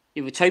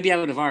 Yeah, but Toby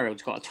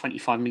Alderweireld's got a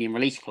 25 million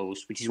release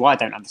clause, which is why I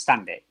don't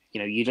understand it.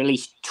 You'd at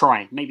least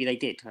try. Maybe they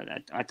did.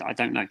 I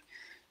don't know.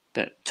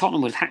 But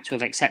Tottenham would have had to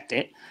have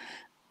accepted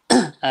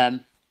it.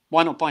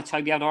 Why not buy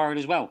Toby Alderweireld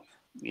as well?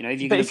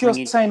 If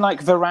you're saying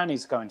like Varane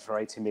is going for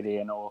 80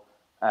 million, or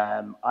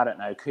I don't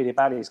know,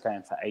 Koulibaly is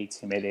going for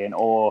 80 million,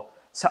 or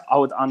so I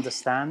would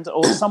understand,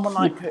 or someone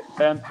like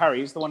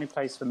Harry is the one who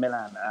plays for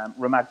Milan,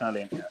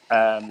 Romagnoli,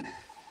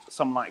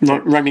 someone like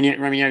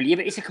Romagnoli. Yeah,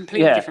 but it's a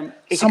completely different.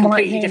 It's someone a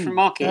completely different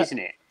market, isn't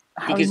it?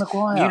 Harry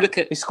Maguire.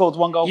 He scored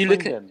one goal for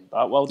England.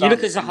 Well done. You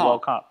look at Zaha.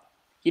 World Cup.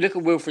 You look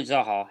at Wilfried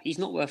Zaha, he's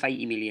not worth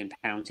 £80 million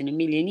in a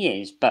million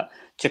years. But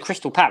to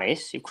Crystal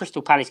Palace, if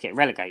Crystal Palace get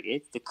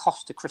relegated, the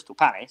cost to Crystal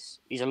Palace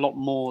is a lot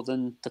more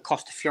than the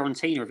cost to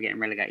Fiorentina of getting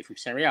relegated from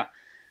Serie A,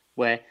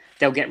 where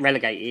they'll get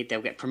relegated,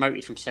 they'll get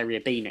promoted from Serie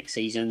B next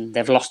season.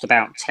 They've lost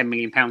about £10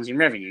 million in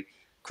revenue.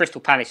 Crystal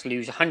Palace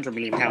lose £100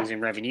 million in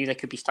revenue. They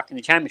could be stuck in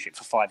the Championship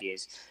for 5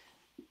 years.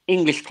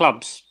 English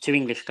clubs,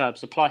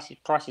 the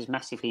price is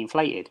massively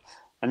inflated.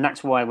 And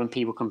that's why when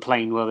people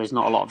complain, well, there's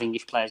not a lot of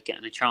English players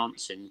getting a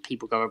chance and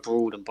people go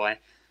abroad and buy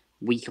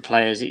weaker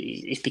players,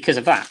 it's because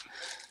of that.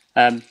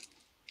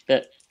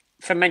 But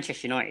for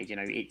Manchester United,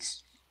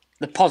 it's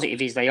the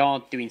positive is they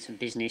are doing some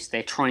business.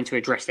 They're trying to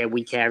address their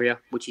weak area,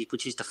 which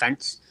is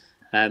defence.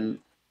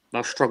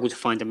 I'll struggle to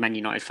find a Man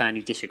United fan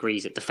who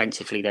disagrees that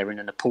defensively they're in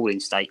an appalling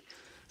state.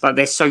 Like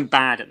they're so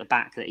bad at the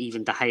back that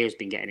even De Gea has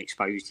been getting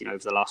exposed,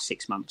 over the last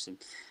 6 months, and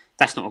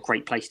that's not a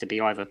great place to be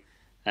either.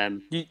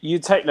 You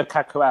take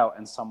Lukaku out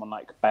and someone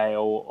like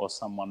Bale or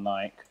someone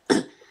like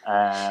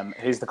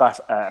who's the guy?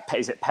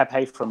 Is it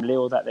Pepe from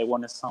Lille that they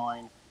want to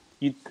sign?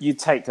 You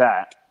take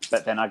that,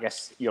 but then I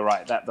guess you're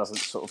right. That doesn't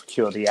sort of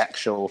cure the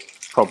actual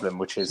problem,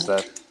 which is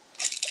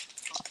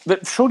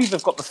but surely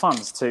they've got the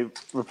funds to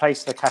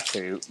replace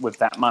Lukaku with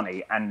that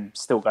money and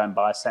still go and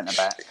buy a centre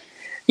back.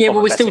 Yeah,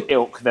 well, we're still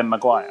ilk than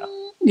Maguire.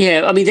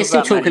 Yeah, I mean, they're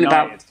still talking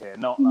about... Here,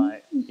 not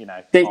like,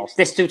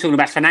 They're still talking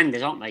about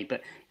Fernandes, aren't they?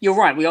 But you're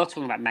right, we are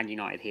talking about Man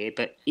United here,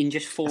 but in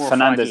just 4 or 5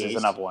 years... Fernandes is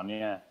another one,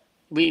 yeah.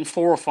 In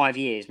 4 or 5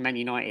 years, Man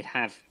United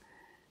have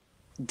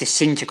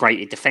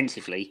disintegrated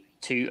defensively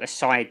to a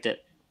side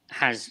that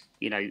has,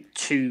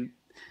 2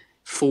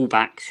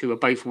 fullbacks who are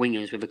both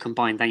wingers with a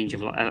combined age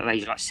of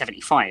like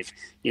 75.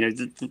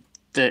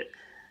 The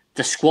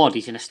squad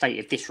is in a state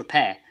of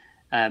disrepair,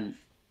 and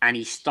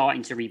he's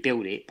starting to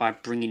rebuild it by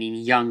bringing in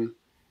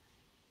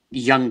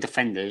young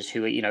defenders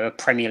who are, are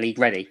Premier League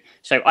ready.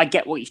 So I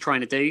get what he's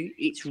trying to do.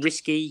 It's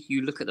risky.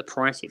 You look at the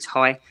price; it's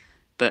high,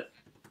 but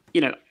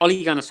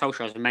Ole Gunnar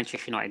Solskjaer is a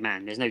Manchester United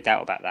man. There's no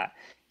doubt about that.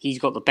 He's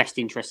got the best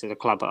interest of the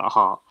club at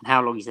heart, and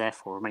how long he's there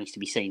for remains to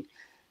be seen.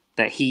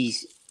 But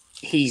he's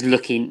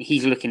looking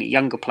at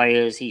younger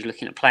players. He's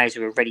looking at players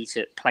who are ready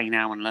to play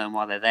now and learn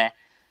while they're there.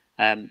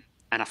 And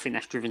I think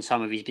that's driven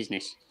some of his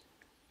business.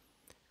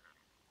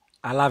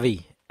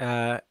 Alavi,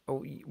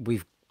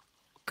 we've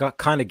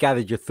kind of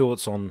gathered your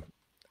thoughts on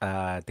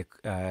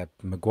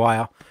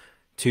Maguire.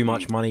 Too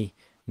much money,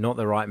 not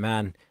the right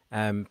man.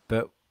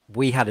 But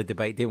we had a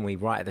debate, didn't we,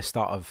 right at the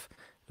start of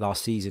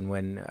last season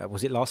when...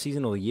 was it last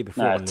season or the year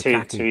before? No,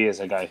 2 years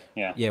ago,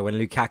 yeah. Yeah, when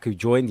Lukaku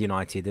joined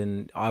United,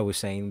 and I was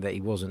saying that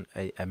he wasn't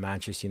a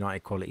Manchester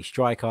United quality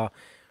striker.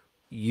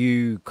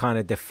 You kind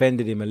of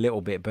defended him a little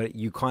bit, but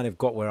you kind of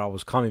got where I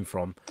was coming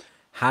from.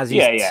 Has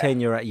his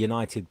tenure at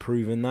United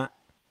proven that?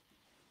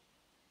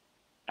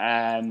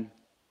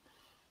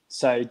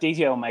 So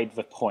DGL made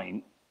the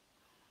point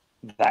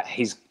that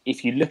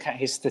if you look at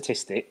his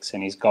statistics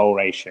and his goal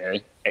ratio,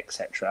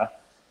 etc.,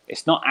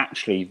 it's not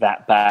actually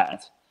that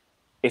bad.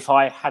 If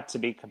I had to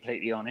be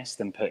completely honest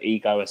and put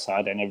ego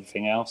aside and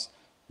everything else,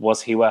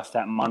 was he worth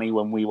that money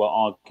when we were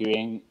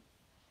arguing?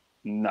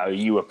 No,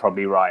 you were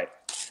probably right,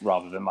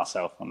 rather than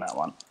myself on that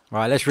one. All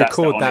right, let's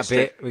record that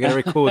bit. We're going to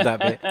record that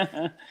bit.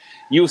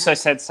 You also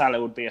said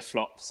Salah would be a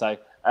flop, so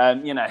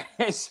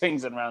it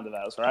swings and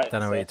roundabouts, right?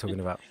 Don't know what you're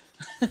talking about.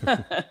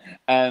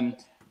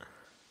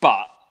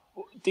 But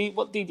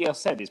what DDL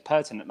said is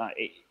pertinent. Like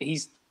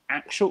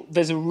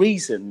there's a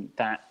reason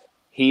that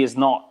he is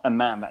not a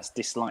man that's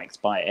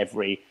disliked by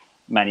every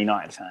Man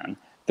United fan.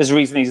 There's a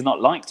reason he's not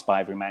liked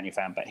by every Man United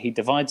fan, but he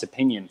divides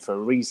opinion for a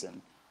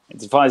reason. He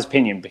divides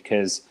opinion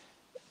because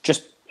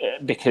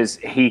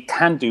he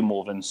can do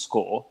more than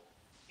score.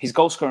 His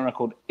goal scoring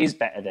record is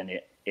better than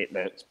it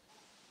looks,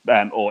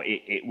 or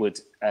it would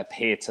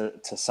appear to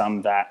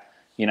some that,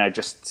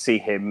 just see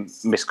him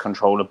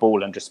miscontrol a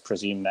ball and just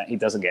presume that he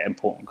doesn't get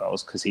important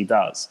goals, because he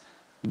does.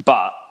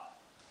 But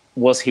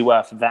was he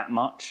worth that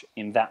much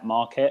in that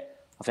market?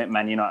 I think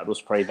Man United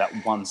was probably that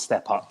one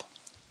step up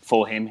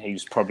for him. He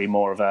was probably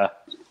more of a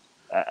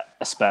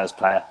Spurs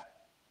player.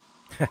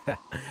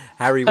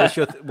 Harry, what's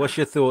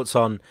your thoughts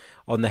on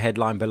the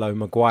headline below?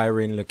 Maguire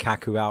in,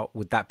 Lukaku out.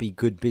 Would that be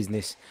good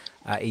business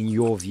in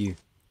your view?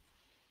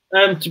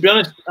 To be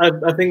honest,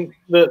 I think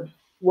that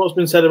what's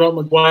been said about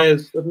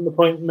Maguire's, I think the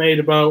point made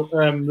about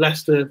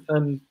Leicester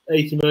and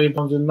 £80 million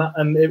in that,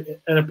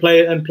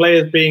 and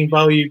players being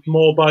valued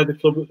more by the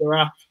club that they're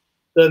at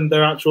than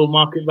their actual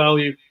market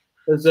value.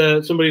 As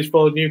somebody who's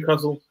followed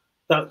Newcastle,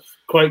 that's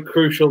quite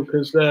crucial,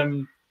 because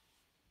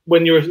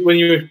when you're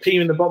a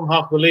team in the bottom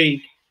half of the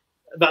league,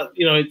 that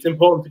it's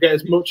important to get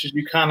as much as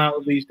you can out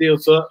of these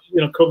deals. So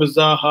that covers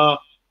Zaha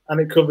and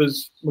it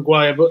covers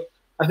Maguire. But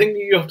I think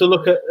you have to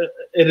look at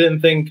it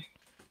and think,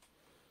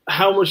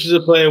 how much is a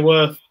player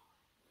worth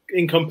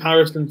in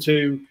comparison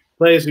to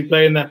players who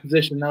play in their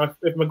position? Now,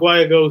 if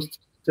Maguire goes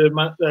to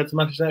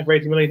Manchester United for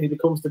 80 million, he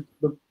becomes the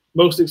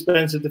most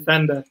expensive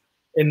defender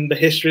in the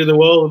history of the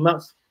world,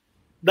 and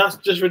that's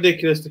just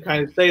ridiculous to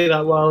kind of say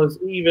that. While as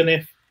even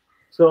if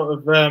sort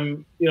of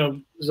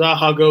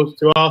Zaha goes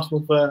to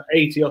Arsenal for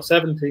 80 or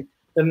 70,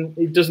 then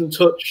it doesn't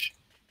touch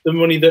the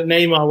money that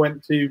Neymar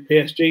went to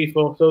PSG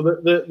for. So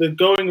the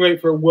going rate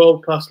for a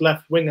world class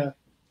left winger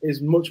is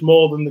much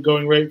more than the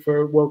going rate for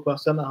a world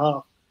class centre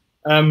half,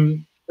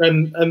 and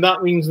that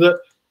means that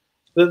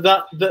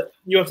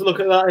you have to look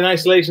at that in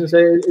isolation and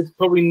say it's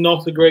probably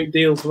not a great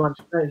deal for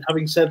Manchester United.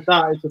 Having said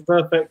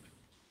that,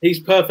 he's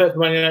perfect for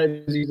Man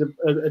United. He's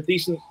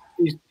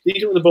he's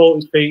decent with the ball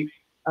at his feet,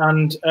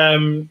 and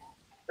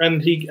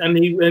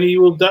he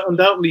will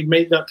undoubtedly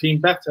make that team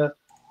better.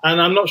 And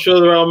I'm not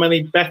sure there are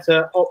many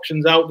better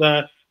options out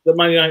there that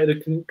Man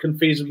United can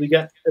feasibly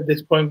get at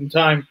this point in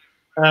time.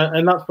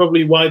 And that's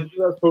probably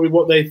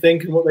what they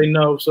think and what they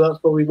know. So that's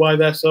probably why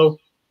they're so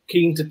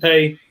keen to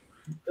pay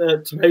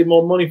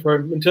more money for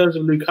him. In terms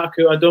of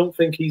Lukaku, I don't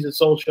think he's a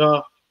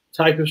Solskjaer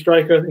type of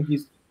striker. I think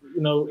he's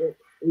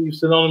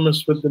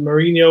synonymous with the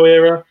Mourinho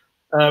era.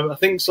 I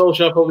think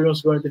Solskjaer probably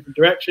wants to go in a different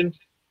direction.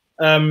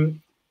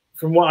 From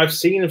what I've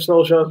seen of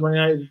Solskjaer's Man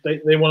United,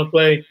 they want to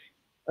play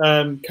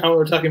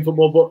counter-attacking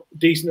football, but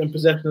decent in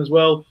possession as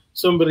well.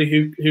 Somebody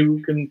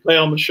who can play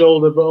on the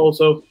shoulder, but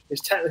also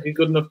is technically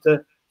good enough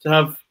to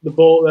have the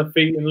ball at their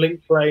feet and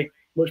link play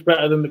much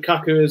better than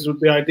Lukaku is would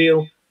be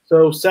ideal.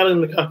 So selling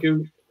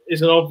Lukaku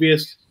is an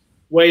obvious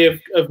way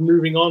of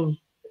moving on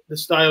the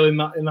style in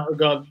that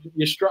regard.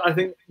 I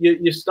think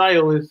your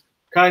style is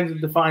kind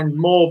of defined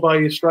more by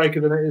your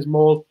striker than it is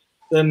more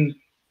than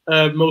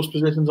most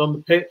positions on the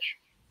pitch.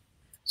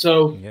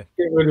 So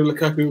getting rid of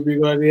Lukaku would be a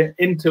good idea.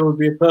 Inter would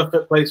be a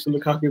perfect place for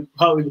Lukaku,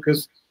 partly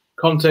because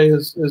Conte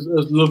has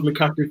loved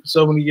Lukaku for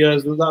so many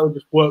years that would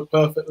just work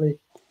perfectly.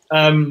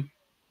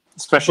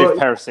 Especially if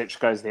Perisic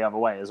goes the other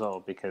way as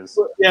well, because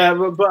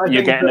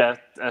you're getting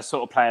a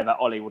sort of player that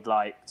Ollie would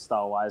like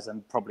style-wise,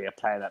 and probably a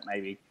player that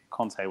maybe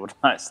Conte would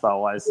like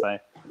style-wise. So,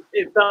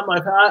 if that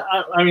might,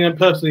 I mean,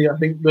 personally, I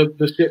think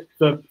the ship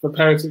for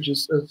Perisic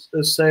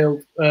has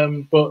sailed.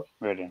 But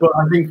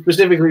I think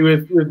specifically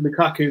with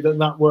Lukaku,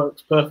 that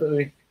works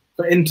perfectly.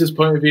 For Inter's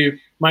point of view,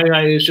 Man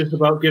United is just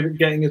about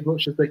getting as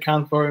much as they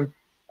can for him.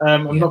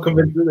 I'm not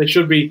convinced that they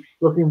should be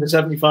looking for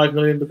 75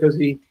 million, because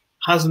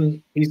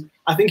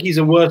I think he's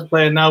a worse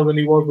player now than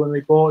he was when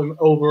they bought him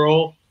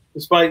overall,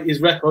 despite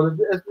his record.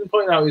 As been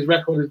pointed out, his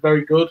record is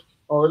very good,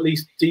 or at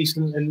least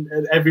decent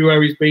in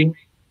everywhere he's been.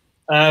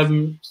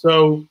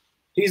 So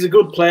he's a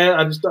good player.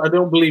 I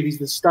don't believe he's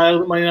the style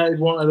that Man United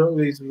want. I don't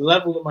believe he's the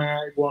level that Man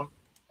United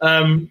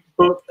want.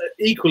 But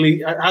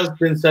equally, as has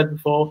been said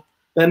before,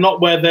 they're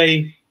not where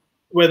they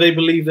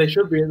believe they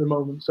should be at the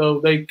moment. So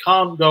they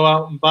can't go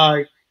out and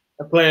buy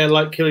a player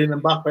like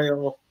Kylian Mbappe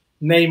or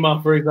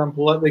Neymar, for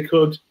example, like they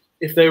could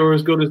if they were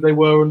as good as they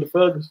were under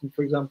Ferguson,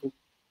 for example.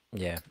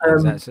 Yeah,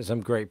 that's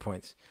some great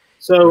points.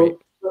 So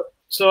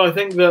I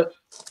think that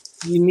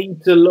you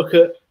need to look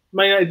at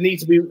Man United need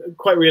to be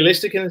quite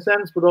realistic in a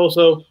sense, but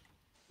also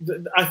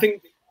I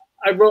think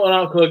I wrote an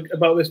article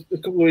about this a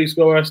couple of weeks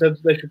ago where I said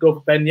they should go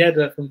for Ben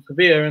Yedder from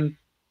Sevilla, and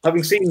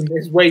having seen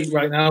his weight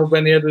right now,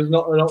 Ben Yedder is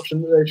not an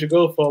option that they should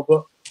go for.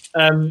 But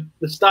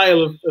the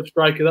style of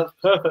striker, that's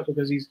perfect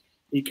because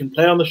he can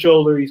play on the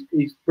shoulder.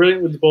 He's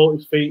brilliant with the ball at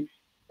his feet.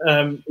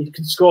 He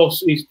can score.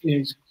 He's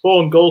a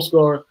born goal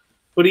scorer,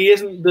 but he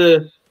isn't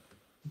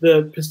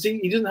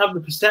he doesn't have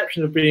the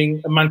perception of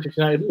being a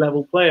Manchester United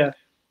level player.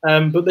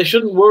 But they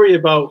shouldn't worry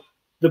about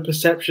the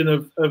perception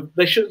of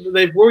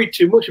they've worried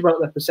too much about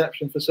their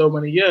perception for so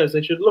many years.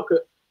 They should look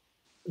at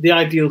the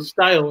ideal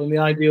style and the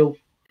ideal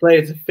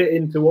player to fit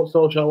into what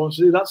Solskjaer wants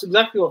to do. That's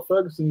exactly what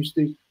Ferguson used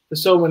to do for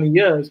so many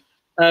years.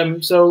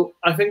 So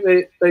I think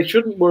they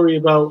shouldn't worry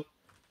about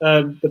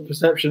the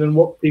perception and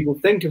what people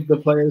think of the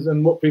players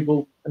and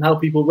how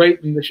people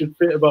rate them. They should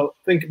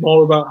think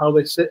more about how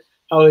they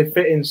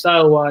fit in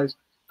style wise.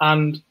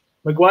 And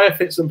Maguire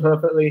fits them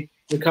perfectly.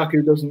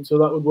 Lukaku doesn't, so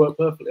that would work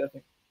perfectly, I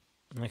think.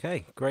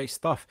 Okay, great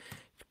stuff.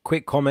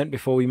 Quick comment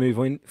before we move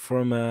on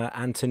from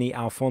Anthony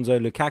Alfonso.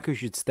 Lukaku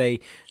should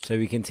stay so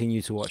we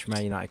continue to watch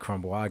Man United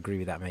crumble. I agree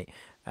with that, mate.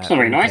 It's not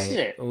very nice, is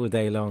it? All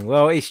day long.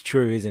 Well, it's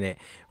true, isn't it?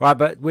 Right,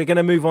 but we're going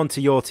to move on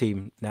to your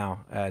team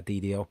now,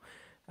 DDL.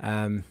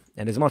 And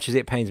as much as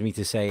it pains me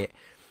to say it,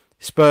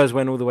 Spurs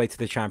went all the way to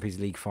the Champions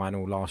League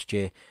final last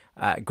year.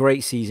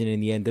 Great season in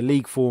the end. The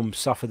league form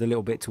suffered a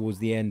little bit towards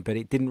the end, but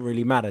it didn't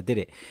really matter, did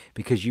it?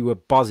 Because you were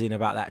buzzing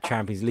about that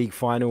Champions League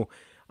final.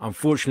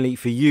 Unfortunately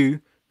for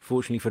you,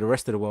 fortunately for the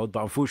rest of the world,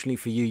 but unfortunately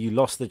for you, you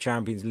lost the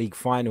Champions League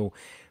final.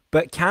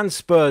 But can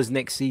Spurs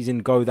next season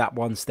go that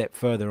one step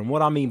further? And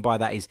what I mean by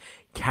that is,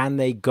 can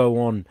they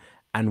go on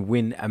and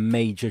win a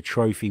major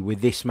trophy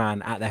with this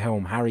man at the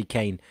helm? Harry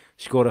Kane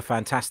scored a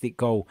fantastic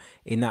goal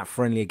in that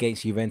friendly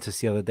against Juventus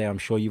the other day. I'm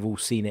sure you've all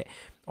seen it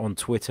on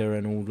Twitter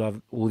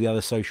and all the other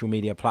social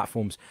media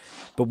platforms.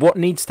 But what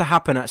needs to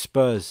happen at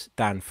Spurs,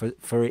 Dan,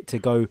 for it to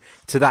go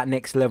to that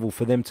next level,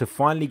 for them to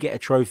finally get a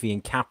trophy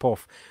and cap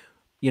off,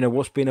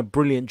 what's been a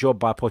brilliant job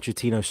by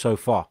Pochettino so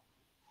far?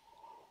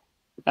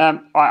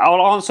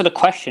 I'll answer the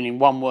question in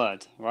one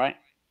word, right?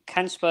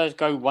 Can Spurs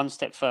go one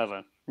step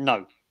further?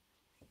 No.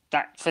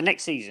 That for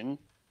next season,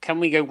 can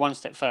we go one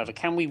step further?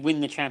 Can we win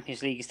the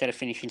Champions League instead of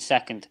finishing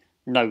second?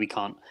 No, we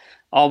can't.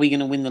 Are we going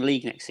to win the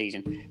league next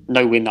season?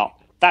 No, we're not.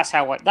 That's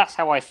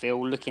how I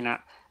feel looking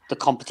at the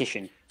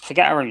competition.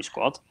 Forget our own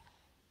squad.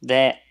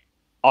 There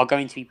are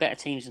going to be better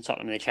teams than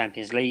Tottenham in the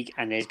Champions League,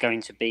 and there's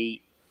going to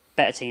be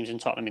better teams than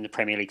Tottenham in the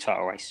Premier League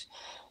title race.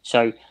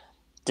 So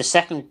the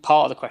second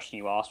part of the question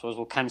you asked was,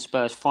 well, can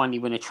Spurs finally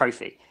win a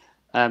trophy?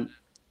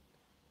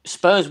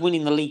 Spurs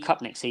winning the League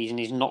Cup next season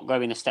is not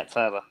going a step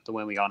further than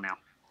where we are now.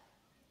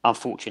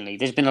 Unfortunately,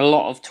 there's been a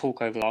lot of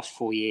talk over the last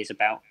 4 years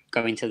about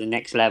going to the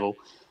next level.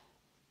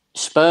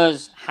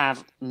 Spurs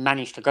have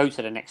managed to go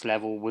to the next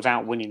level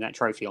without winning that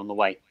trophy on the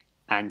way.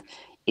 And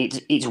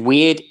it's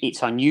weird.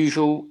 It's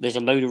unusual. There's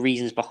a load of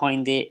reasons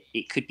behind it.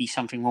 It could be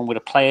something wrong with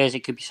the players.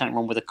 It could be something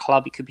wrong with the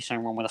club. It could be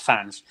something wrong with the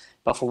fans.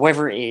 But for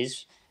whatever it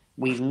is,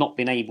 we've not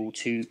been able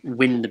to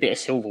win the bit of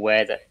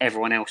silverware that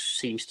everyone else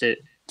seems to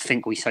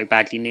think we so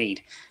badly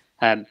need.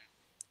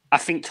 I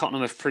think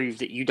Tottenham have proved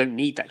that you don't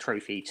need that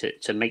trophy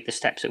to make the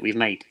steps that we've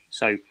made.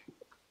 So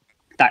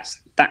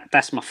that's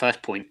my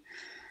first point.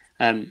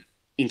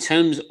 In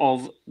terms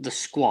of the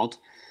squad,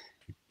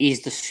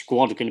 is the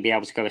squad going to be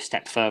able to go a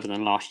step further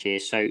than last year?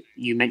 So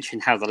you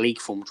mentioned how the league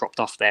form dropped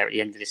off there at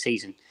the end of the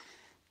season.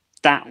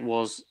 That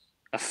was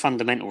a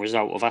fundamental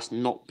result of us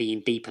not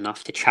being deep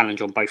enough to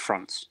challenge on both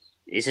fronts.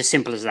 It's as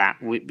simple as that.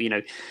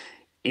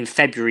 In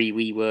February,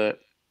 we were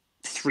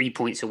 3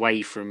 points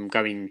away from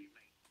going...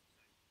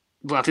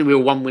 Well, I think we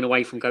were 1 win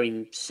away from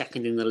going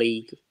second in the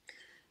league,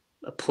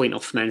 a point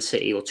off Man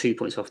City or 2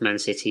 points off Man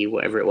City,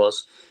 whatever it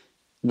was.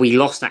 We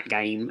lost that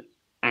game,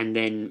 and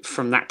then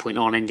from that point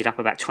on, ended up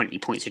about 20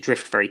 points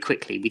adrift very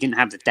quickly. We didn't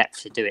have the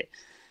depth to do it.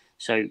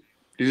 So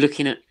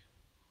looking at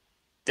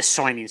the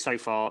signing so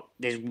far,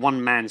 there's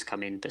one man's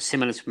come in, but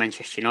similar to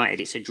Manchester United,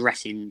 it's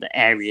addressing the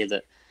area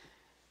that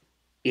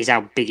is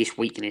our biggest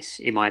weakness,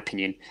 in my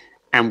opinion.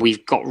 And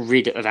we've got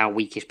rid of our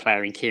weakest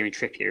player in Kieran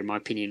Trippier, in my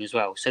opinion, as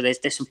well. So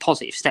there's some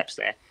positive steps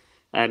there.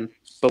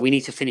 But we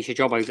need to finish a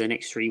job over the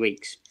next 3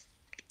 weeks.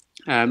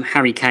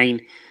 Harry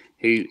Kane,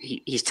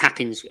 he's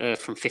tappings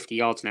from 50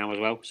 yards now as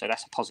well. So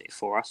that's a positive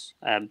for us.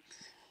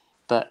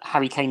 But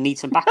Harry Kane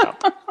needs some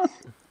backup.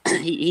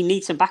 he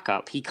needs some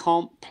backup. He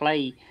can't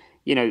play,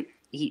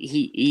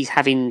 he's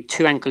having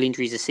 2 ankle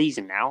injuries a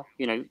season now.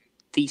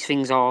 These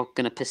things are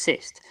going to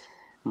persist.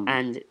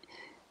 And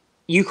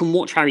you can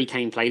watch Harry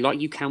Kane play like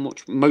you can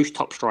watch most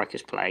top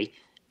strikers play,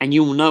 and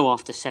you'll know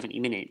after 70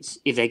 minutes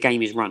if their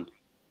game is run.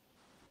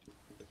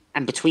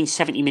 And between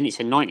 70 minutes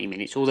and 90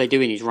 minutes, all they're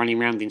doing is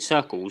running around in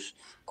circles,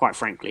 quite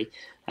frankly,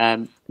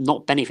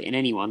 not benefiting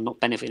anyone, not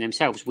benefiting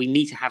themselves. We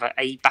need to have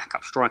a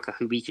backup striker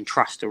who we can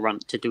trust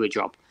to do a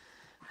job.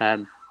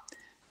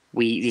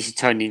 This is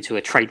turning into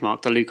a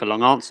trademark DeLuca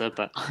long answer,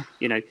 but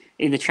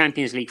in the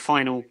Champions League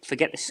final,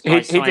 forget the Sky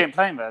He didn't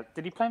play him.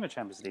 Did he play in the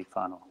Champions League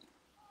final?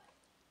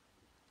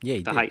 Yeah,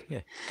 he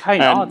did.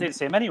 Kane, I didn't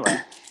see him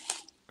anywhere.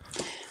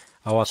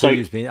 Oh, I thought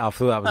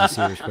that was a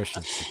serious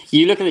question.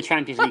 You look at the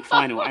Champions League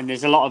final, and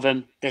there's a lot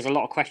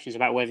of questions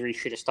about whether he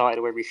should have started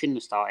or whether he shouldn't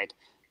have started.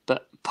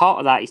 But part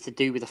of that is to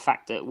do with the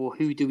fact that, well,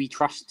 who do we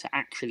trust to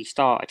actually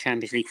start a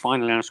Champions League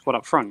final in our squad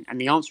up front? And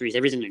the answer is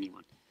there isn't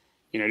anyone.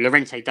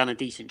 Llorente done a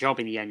decent job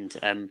in the end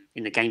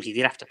in the games he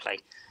did have to play.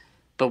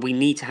 But we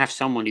need to have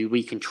someone who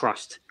we can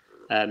trust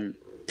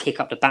pick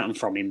up the baton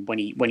from him when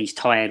he's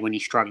tired, when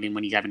he's struggling,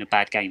 when he's having a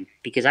bad game.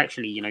 Because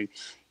actually,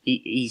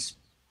 he's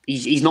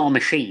not a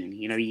machine.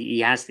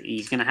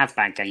 He's going to have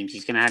bad games.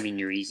 He's going to have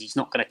injuries. He's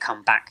not going to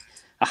come back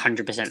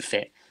 100%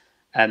 fit.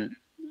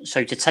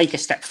 So to take a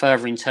step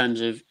further in terms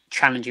of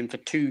challenging for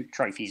 2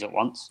 trophies at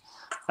once,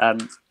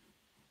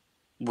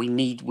 we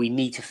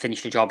need to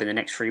finish the job in the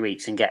next 3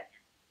 weeks and get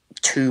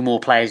 2 more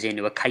players in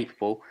who are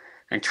capable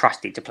and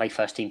trusted to play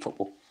first team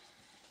football.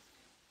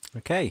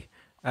 Okay.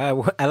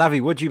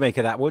 Alavi, what do you make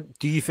of that? What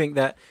do you think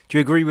do you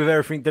agree with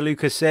everything that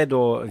Lucas said,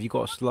 or have you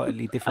got a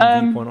slightly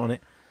different viewpoint on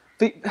it?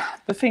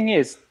 The thing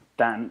is,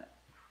 Dan,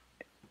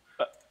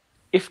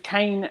 if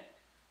Kane's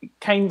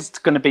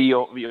going to be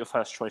your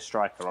first choice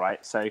striker,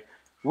 right? So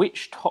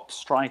which top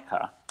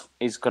striker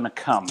is going to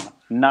come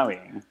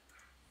knowing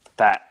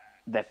that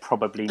they're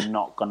probably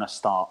not going to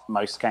start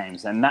most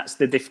games? And that's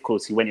the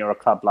difficulty when you're a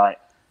club like,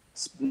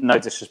 no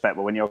disrespect,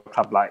 but when you're a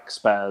club like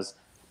Spurs,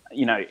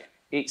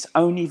 it's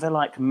only the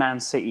like Man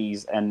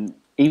Cities and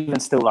even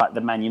still like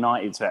the Man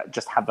Uniteds that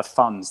just have the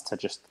funds to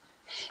just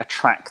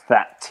attract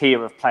that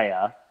tier of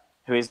player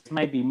who is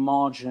maybe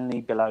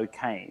marginally below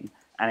Kane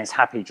and is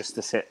happy just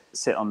to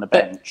sit on the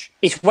bench.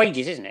 But it's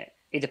wages, isn't it?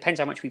 It depends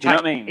how much we pay. Do you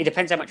know what I mean? It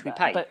depends how much we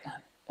pay. But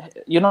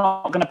you're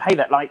not going to pay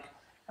that. Like,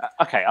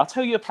 okay, I'll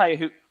tell you a player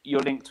who you're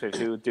linked with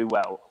who will do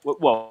well.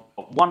 Well,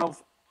 one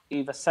of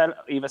who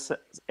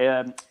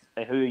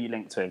are you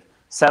linked with?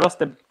 Celos,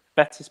 the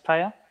Betis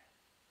player?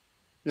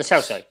 Lo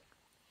Celso.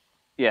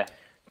 Yeah.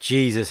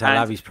 Jesus,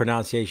 Alavi's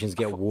pronunciations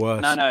get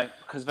worse. No,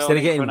 because instead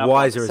of getting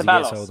wiser as he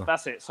gets older.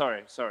 That's it.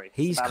 Sorry.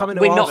 He's Ceballos. coming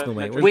to Arsenal,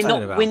 mate. We're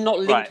not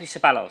linked with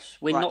Ceballos.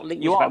 We're not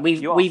linked with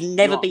Ceballos. We've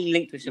never been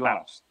linked with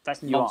Ceballos.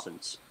 That's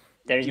nonsense.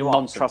 There is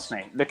nonsense. Trust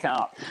me. Look it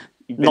up.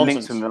 You've been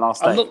linked to him the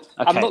last day.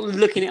 I'm not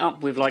looking it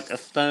up with like a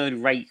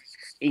third-rate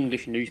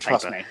English newspaper.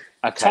 Trust me.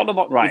 Okay. Tottenham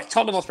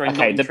Hotspur are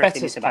not the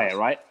Betis player,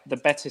 right? The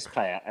Betis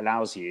player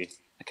allows you.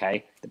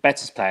 Okay, the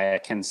Betis player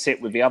can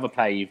sit with the other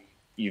player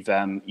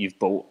you've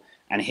bought,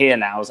 and he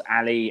allows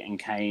Ali and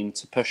Kane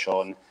to push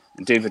on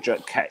and do the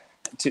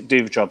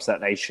jobs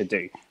that they should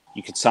do.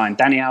 You could sign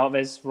Dani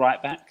Alves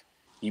right back.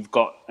 You've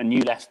got a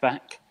new left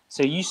back.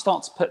 So you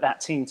start to put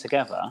that team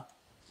together.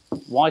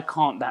 Why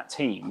can't that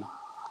team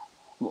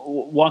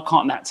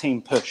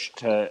push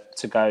to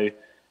go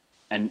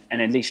and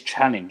at least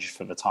challenge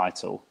for the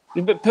title?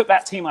 But put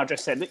that team I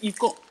just said. Look, you've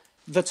got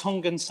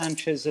Vertonghen,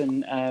 Sanchez,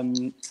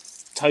 and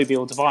Toby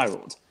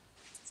Alderweireld.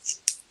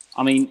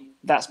 I mean,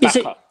 that's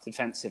backup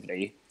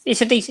defensively.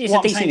 It's a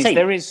decent team.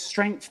 There is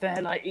strength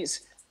there. Like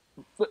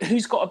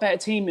who's got a better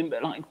team in?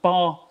 But like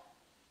bar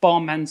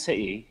Man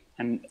City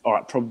and all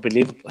right,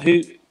 probably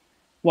Liverpool.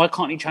 Why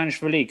can't he challenge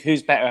for the league?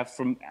 Who's better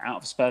from out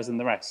of Spurs than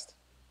the rest?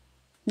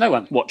 No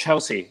one. What,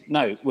 Chelsea?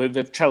 No,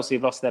 with Chelsea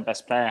have lost their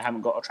best player,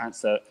 haven't got a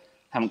transfer,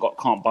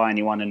 can't buy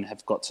anyone, and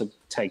have got to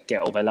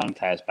get all their loan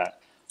players back.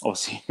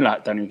 Obviously,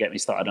 don't even get me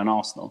started on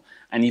Arsenal.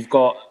 And you've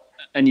got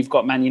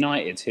Man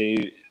United, who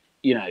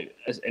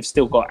have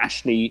still got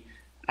Ashley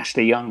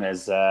Young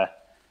as a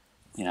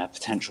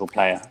potential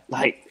player.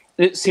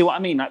 See what I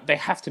mean? Like, they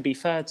have to be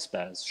third,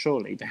 Spurs.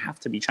 Surely they have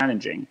to be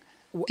challenging.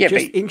 Yeah,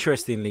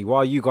 interestingly,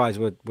 while you guys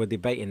were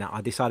debating that, I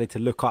decided to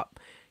look up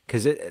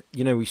because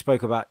we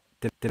spoke about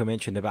I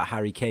mentioned about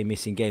Harry Kane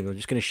missing games. I'm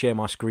just going to share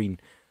my screen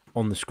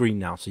on the screen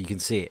now so you can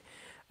see it.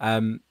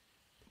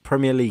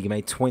 Premier League, he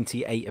made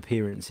 28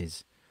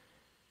 appearances,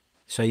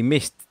 so he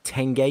missed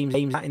 10 games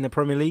in the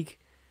Premier League.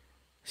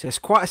 So it's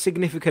quite a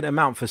significant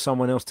amount for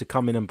someone else to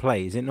come in and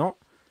play, is it not?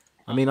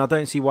 I mean, I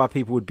don't see why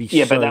people would be.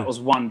 Yeah, but that was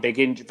one big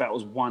injury. That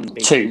was one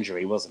big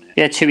injury, wasn't it?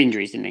 Yeah, 2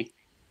 injuries, didn't he?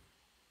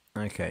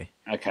 Okay.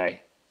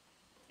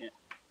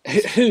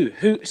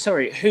 Who?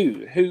 Sorry,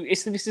 who?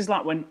 This is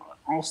like when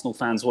Arsenal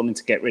fans wanted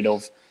to get rid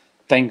of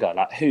Wenger.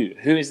 Like, who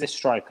is this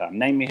striker?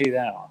 Name me who they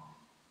are.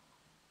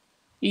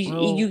 This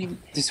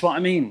is what I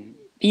mean.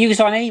 You can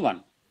sign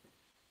anyone.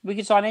 We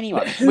could sign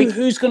anyone.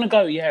 Who's going to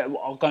go? Yeah,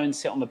 I'll go and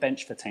sit on the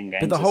bench for 10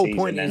 games. But the whole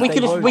point is we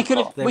could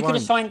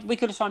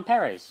have signed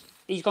Perez.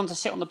 He's gone to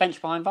sit on the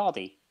bench behind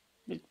Vardy.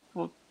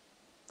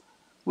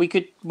 We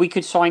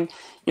could sign.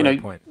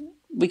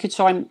 We could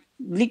sign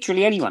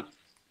literally anyone.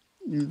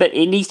 But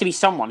it needs to be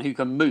someone who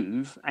can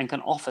move and can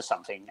offer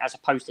something, as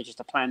opposed to just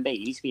a plan B.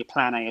 It needs to be a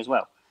plan A as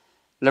well.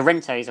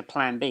 Llorente is a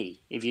plan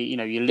B. If you're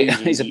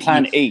losing, he's a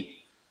plan E.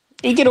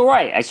 He did all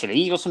right, actually.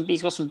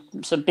 He's got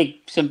some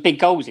big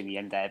goals in the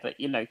end there. But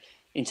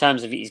in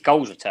terms of his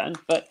goals return.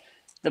 But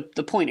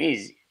the point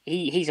is,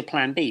 he's a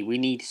plan B. We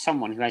need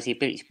someone who has the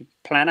ability to be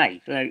plan A.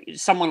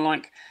 Someone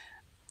like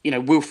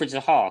Wilfried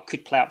Zaha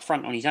could play up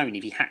front on his own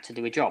if he had to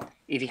do a job.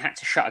 If he had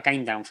to shut a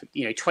game down for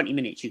 20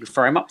 minutes, you could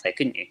throw him up there,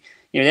 couldn't you?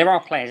 There are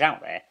players out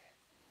there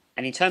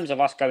And in terms of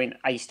us going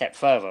a step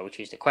further, which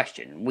is the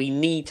question, we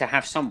need to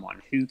have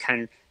someone who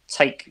can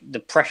take the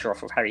pressure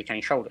off of Harry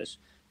Kane's shoulders,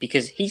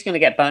 because he's going to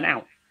get burnt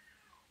out.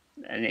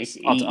 And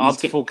I'd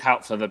fork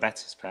out for the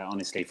Betis player,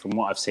 honestly, from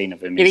what I've seen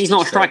of him. He's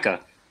not a striker.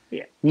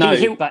 Yeah.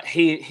 No, but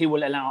he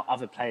will allow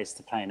other players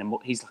to play, and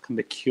he's like a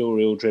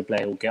mercurial dribbler.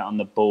 He'll get on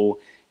the ball.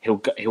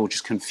 He'll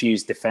just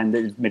confuse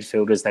defenders,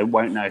 midfielders. They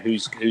won't know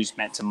who's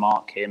meant to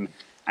mark him,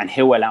 and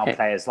he'll allow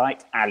players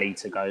like Ali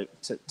to go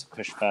to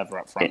push further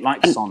up front,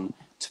 like Son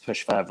to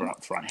push further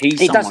up front.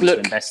 He's someone to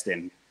invest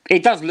in.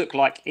 It does look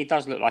like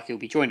he'll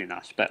be joining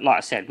us, but like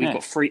I said, we've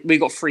got 3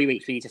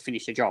 weeks. We need to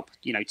finish the job.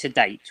 You know, to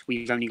date,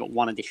 we've only got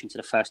 1 addition to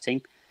the first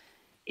team.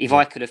 If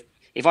I could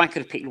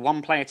have picked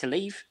one player to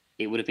leave,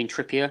 it would have been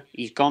Trippier.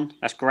 He's gone.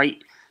 That's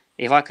great.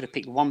 If I could have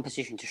picked one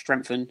position to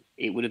strengthen,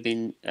 it would have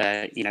been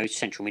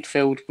central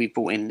midfield. We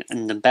brought in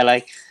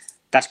Ndombele.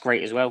 That's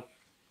great as well.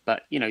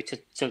 But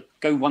to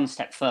go one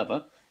step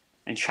further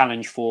and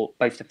challenge for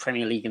both the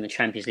Premier League and the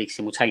Champions League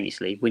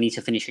simultaneously, we need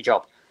to finish the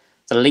job.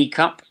 The League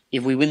Cup,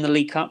 if we win the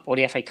League Cup or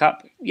the FA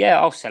Cup, yeah,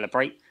 I'll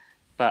celebrate.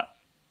 But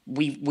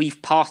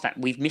we've passed that.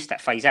 We've missed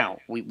that phase out.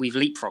 We've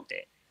leapfrogged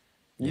it.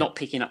 Yeah. Not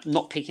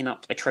picking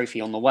up a trophy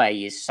on the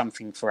way is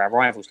something for our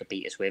rivals to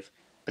beat us with.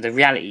 But the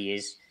reality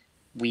is,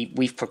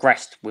 we've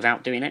progressed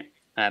without doing it.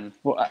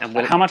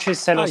 How much is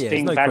Celos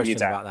being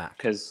valued at?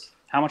 Because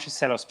how much is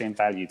Celos being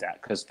valued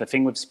at? Because the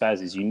thing with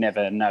Spurs is you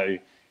never know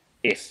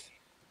if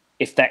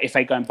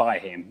they go and buy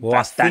him. Well,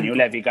 that's Daniel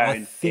Levy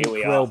going. Here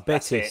we are.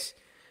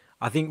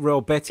 I think Real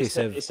Betis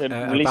are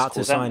about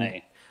to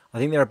sign. I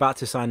think they're about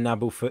to sign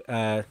Nabil.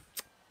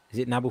 Is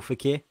it Nabil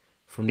Fekir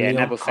from Lyon?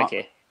 Nabil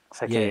Fekir.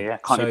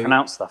 Can't you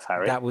pronounce stuff,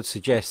 Harry? That would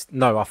suggest.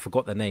 No, I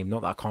forgot the name.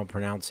 Not that I can't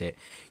pronounce it.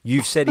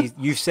 You've said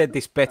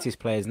this Betis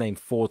player's name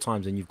 4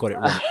 times and you've got it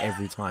wrong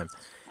every time.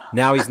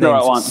 Now his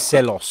name's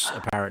Celos,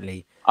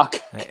 apparently. Okay,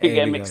 you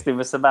get mixed in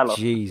with Ceballos.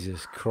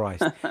 Jesus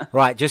Christ!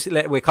 Right,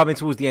 we're coming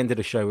towards the end of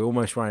the show. We're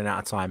almost running out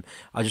of time.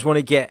 I just want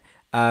to get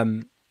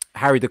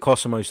Harry De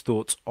Cosimo's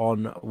thoughts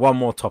on one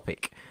more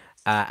topic,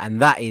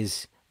 and that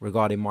is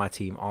regarding my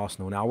team,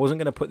 Arsenal. Now, I wasn't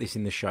going to put this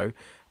in the show,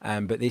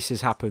 but this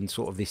has happened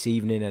sort of this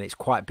evening, and it's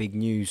quite big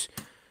news.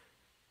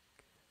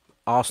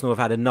 Arsenal have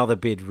had another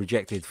bid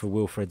rejected for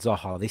Wilfred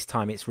Zaha. This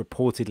time it's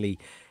reportedly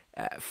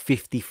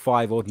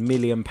 £55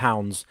 million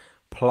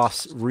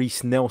plus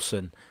Reece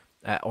Nelson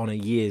on a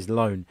year's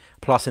loan,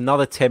 plus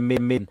another 10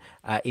 million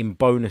in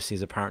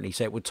bonuses, apparently.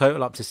 So it would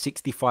total up to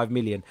 65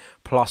 million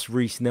plus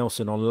Reece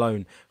Nelson on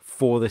loan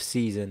for the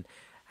season.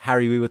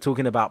 Harry, we were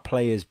talking about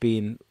players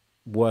being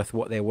worth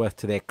what they're worth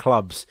to their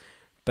clubs,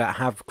 but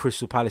have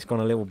Crystal Palace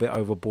gone a little bit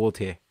overboard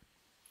here?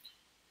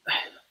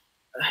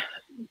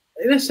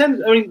 In a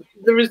sense, I mean,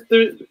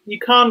 you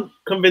can't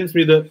convince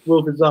me that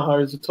Wilfred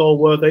Zaha is at all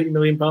worth £80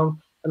 million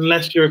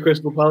unless you're a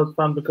Crystal Palace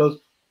fan, because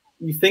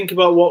you think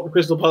about what the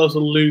Crystal Palace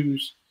will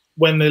lose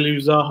when they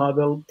lose Zaha.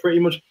 You'll pretty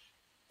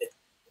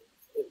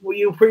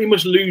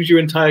much lose your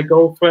entire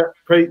goal threat.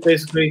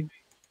 Basically,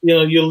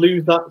 you'll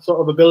lose that sort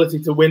of ability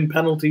to win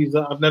penalties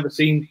that I've never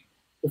seen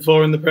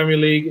before in the Premier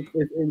League.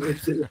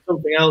 It's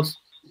something else.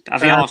 I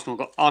think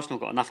Arsenal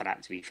got enough of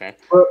that, to be fair.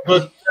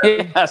 But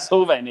that's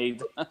all they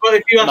need. But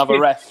if you another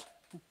ref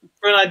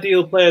for an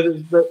ideal player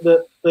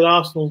that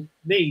Arsenal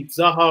needs,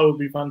 Zaha would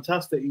be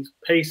fantastic. He's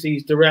pacey,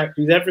 he's direct,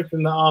 he's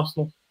everything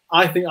that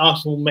I think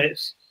Arsenal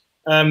miss.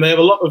 They have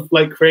a lot of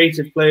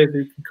creative players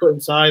who can cut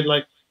inside,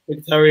 like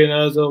Mkhitaryan,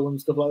 Ozil and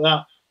stuff like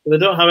that. But they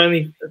don't have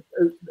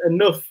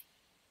enough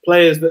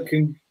players that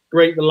can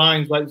break the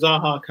lines like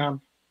Zaha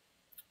can.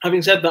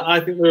 Having said that, I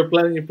think there are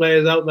plenty of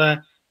players out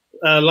there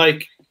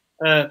like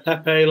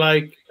Pepe,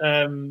 like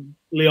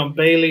Leon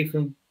Bailey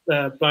from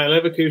Bayer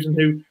Leverkusen,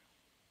 who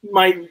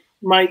might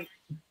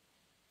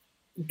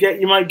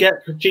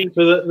get for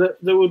cheaper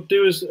that would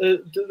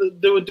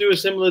do a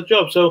similar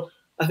job. So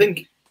I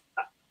think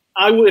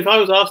if I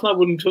was Arsenal, I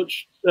wouldn't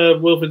touch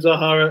Wilfred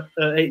Zaha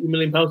at £80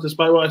 million,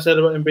 despite what I said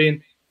about him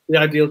being the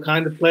ideal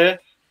kind of player,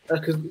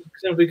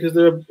 simply because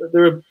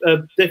there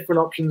are different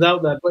options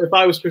out there. But if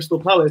I was Crystal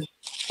Palace,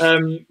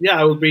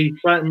 I would be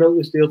trying to milk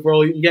this deal for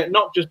all you can get,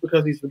 not just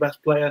because he's the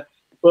best player,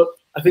 but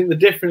I think the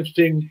difference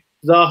between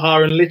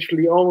Zaha and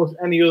literally almost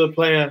any other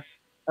player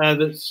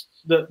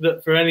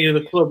that for any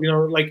other club,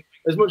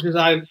 as much as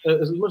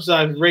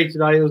I've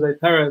rated Jose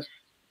Perez,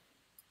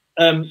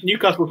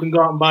 Newcastle can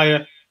go out and buy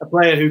a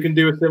player who can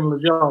do a similar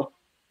job.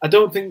 I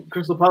don't think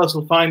Crystal Palace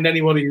will find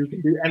anybody who can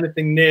do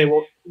anything near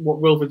what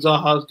Wilfred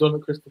Zaha has done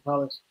at Crystal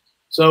Palace.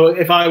 So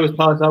if I was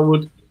Palace,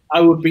 I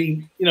would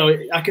be,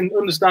 I can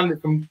understand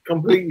it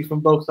completely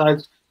from both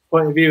sides'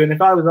 point of view. And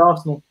if I was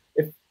Arsenal,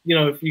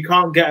 if you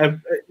can't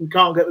get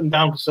them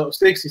down to sort of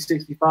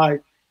 65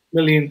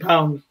 million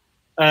pounds,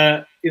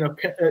 as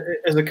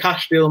a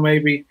cash deal,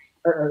 maybe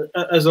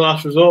as a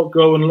last resort,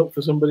 go and look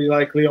for somebody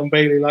like Leon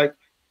Bailey, like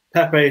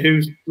Pepe,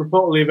 who's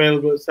reportedly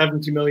available at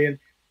 70 million,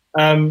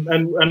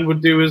 and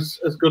would do as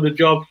good a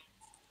job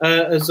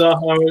as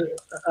Zaha.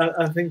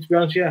 I think, to be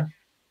honest, yeah.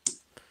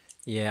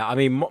 Yeah, I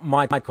mean,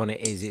 my take on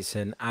it is it's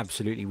an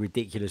absolutely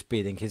ridiculous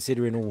bid, and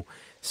considering all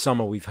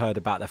summer we've heard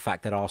about the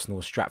fact that Arsenal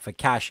are strapped for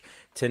cash,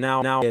 to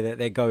now that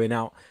they're going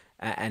out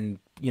and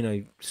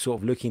sort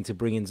of looking to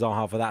bring in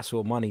Zaha for that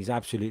sort of money is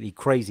absolutely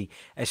crazy.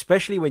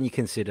 Especially when you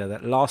consider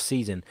that last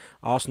season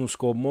Arsenal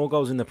scored more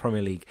goals in the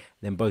Premier League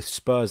than both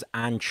Spurs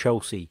and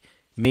Chelsea,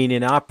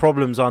 meaning our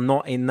problems are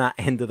not in that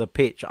end of the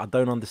pitch. I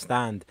don't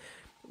understand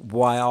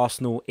why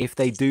Arsenal, if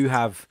they do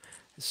have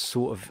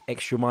sort of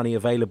extra money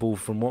available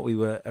from what we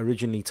were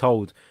originally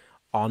told,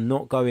 are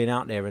not going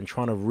out there and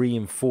trying to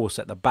reinforce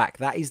at the back.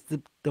 That is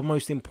the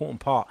most important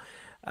part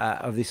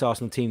of this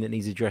Arsenal team that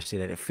needs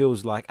addressing. And it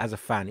feels like, as a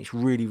fan, it's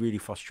really, really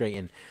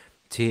frustrating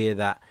to hear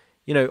that.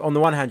 On the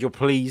one hand, you're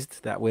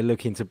pleased that we're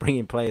looking to bring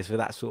in players for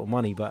that sort of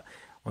money, but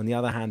on the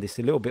other hand, it's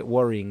a little bit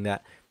worrying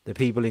that the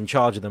people in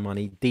charge of the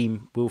money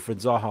deem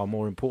Wilfried Zaha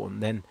more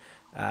important than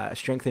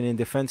strengthening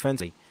defence.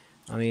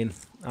 I mean,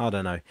 I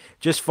don't know.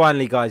 Just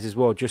finally, guys, as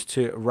well, just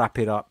to wrap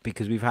it up,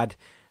 because we've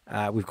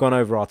gone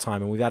over our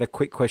time, and we've had a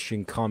quick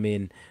question come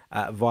in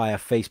via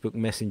Facebook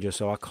Messenger,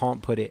 so I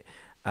can't put it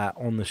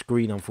on the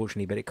screen,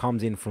 unfortunately, but it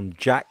comes in from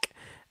Jack,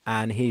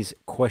 and his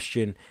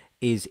question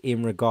is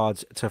in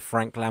regards to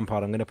Frank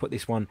Lampard. I'm going to put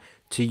this one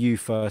to you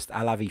first,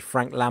 Alavi.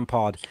 Frank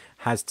Lampard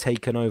has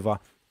taken over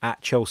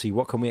at Chelsea.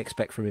 What can we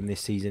expect from him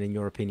this season, in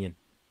your opinion?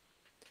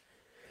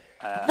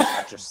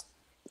 I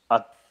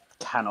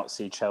cannot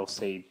see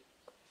Chelsea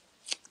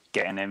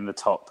getting in the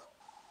top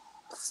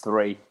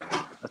 3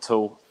 at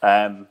all.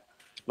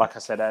 Like I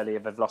said earlier,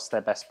 they've lost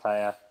their best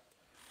player.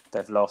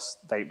 They've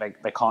lost. They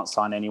can't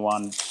sign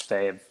anyone.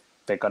 They're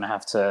going to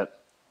have to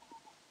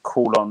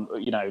call on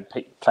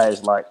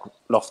players like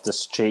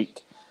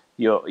Loftus-Cheek.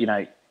 You're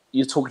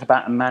talking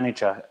about a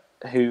manager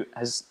who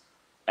has,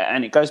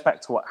 and it goes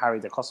back to what Harry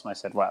De Cosmo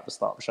said right at the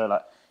start of the show.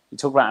 Like, you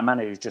talk about a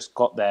manager who's just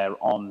got there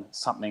on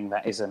something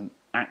that isn't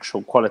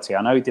actual quality.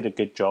 I know he did a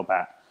good job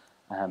at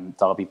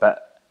Derby,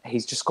 but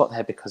he's just got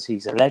there because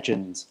he's a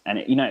legend, and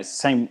it's the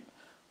same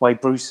way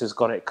Bruce has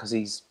got it because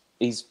he's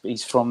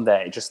from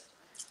there. It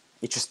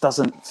just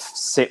doesn't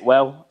sit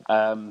well.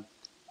 I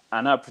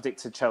know I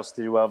predicted Chelsea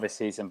to do well this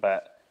season,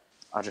 but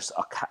I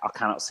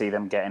cannot see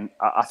them getting.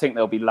 I think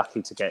they'll be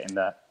lucky to get in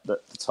the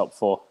top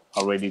 4.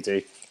 I really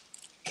do.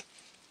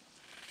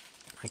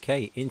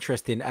 Okay,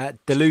 interesting.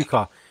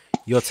 DeLuca,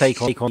 your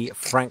take on the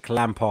Frank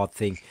Lampard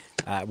thing.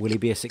 Will he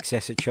be a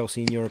success at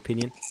Chelsea, in your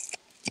opinion?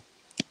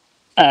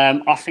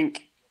 I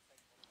think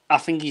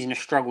he's in a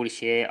struggle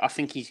this year. I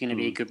think he's going to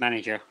be a good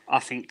manager. I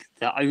think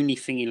the only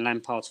thing in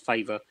Lampard's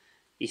favour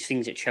is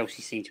things at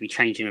Chelsea seem to be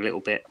changing a little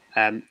bit.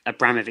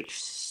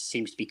 Abramovich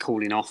seems to be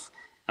cooling off.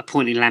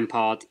 Appointing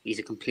Lampard is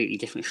a completely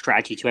different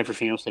strategy to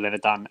everything else they've ever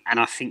done. And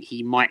I think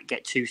he might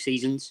get 2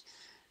 seasons.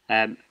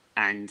 And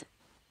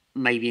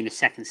maybe in the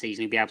second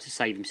season he'll be able to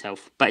save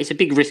himself. But it's a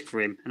big risk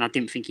for him, and I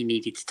didn't think he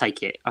needed to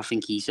take it. I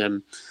think his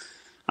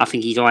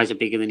eyes are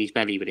bigger than his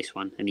belly with this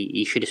one, and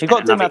he should have. He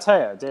got Di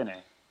Matteo, didn't he?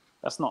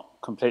 That's not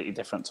completely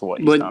different to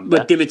what he's done.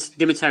 But Di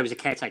Matteo was a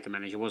caretaker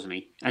manager, wasn't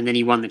he? And then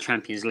he won the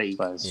Champions League,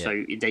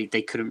 so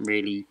they couldn't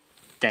really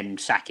then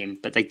sack him,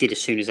 but they did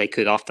as soon as they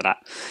could after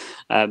that.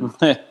 I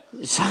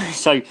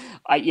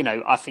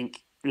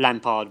think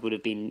Lampard would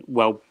have been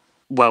well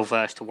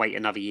versed to wait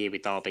another year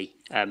with Derby.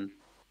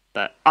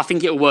 But I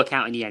think it'll work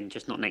out in the end,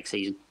 just not next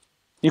season.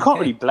 You can't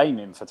really blame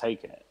him for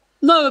taking it.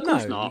 No, of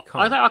course not.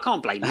 I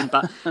can't blame him,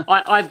 but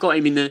I've got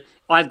him in the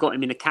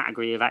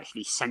category of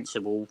actually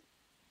sensible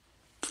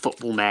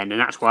football men,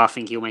 and that's why I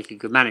think he'll make a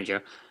good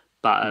manager.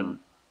 But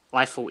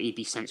I thought he'd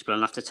be sensible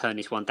enough to turn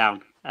this one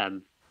down.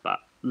 But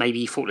maybe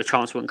he thought the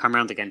chance wouldn't come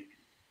around again.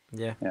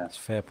 Yeah, that's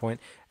a fair point.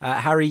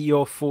 Harry,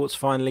 your thoughts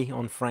finally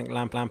on Frank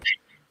Lampard?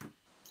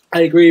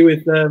 I agree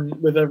with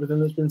everything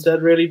that's been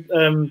said. Really,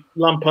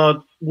 Lampard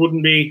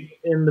wouldn't be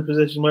in the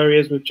position where he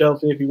is with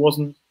Chelsea if he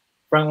wasn't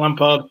Frank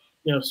Lampard.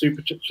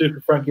 Super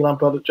Frankie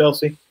Lampard at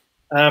Chelsea.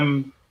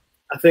 I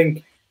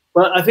think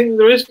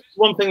there is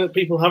one thing that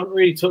people haven't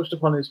really touched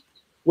upon is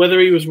whether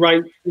he was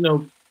right.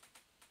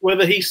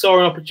 Whether he saw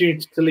an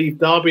opportunity to leave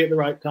Derby at the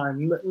right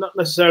time, not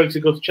necessarily to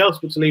go to Chelsea,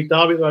 but to leave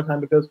Derby at the right time,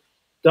 because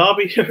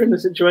Derby are in a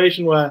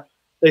situation where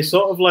they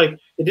sort of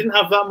they didn't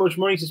have that much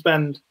money to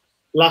spend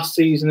last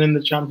season in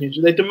the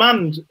Championship. They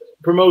demand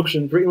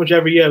promotion pretty much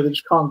every year. They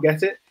just can't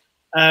get it.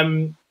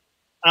 And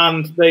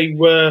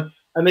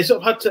they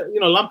sort of had to,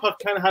 Lampard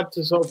kind of had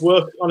to sort of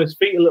work on his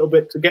feet a little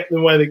bit to get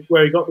them where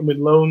he got them with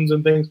loans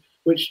and things,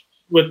 which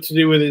were to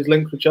do with his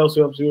links with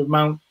Chelsea, obviously with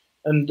Mount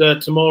and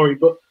Tomori.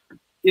 But,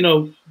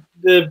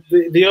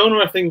 the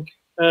owner, I think,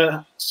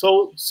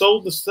 sold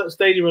the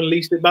stadium and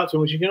leased it back to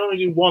him, which you can only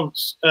do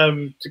once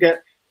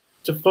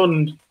to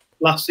fund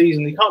last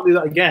season. You can't do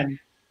that again.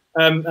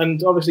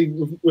 And obviously,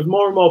 with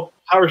more and more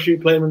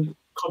parachute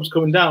clubs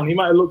coming down, he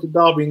might have looked at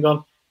Derby and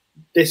gone,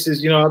 "This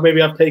is,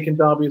 maybe I've taken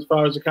Derby as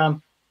far as I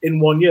can in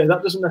 1 year."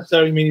 That doesn't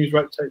necessarily mean he was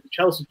right to take the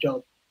Chelsea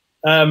job.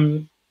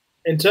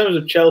 In terms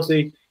of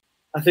Chelsea,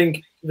 I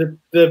think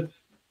the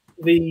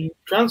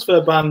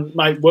transfer ban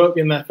might work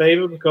in their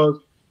favour because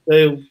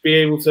they'll be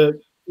able to,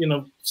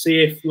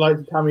 see if, like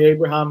Tammy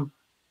Abraham,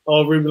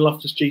 or Ruben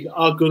Loftus-Cheek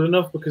are good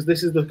enough, because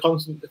this is the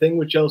constant thing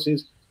with Chelsea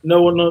is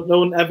no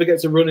one ever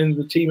gets a run in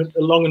the team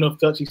long enough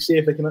to actually see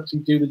if they can actually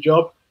do the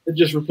job. They're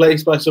just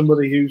replaced by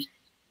somebody who's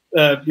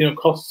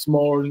costs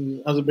more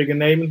and has a bigger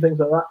name and things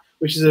like that,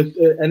 which is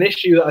an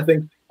issue that I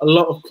think a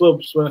lot of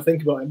clubs, when I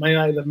think about it, Man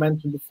United have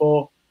mentioned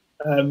before,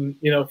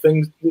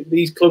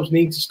 these clubs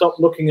need to stop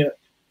looking at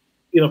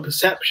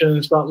perception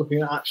and start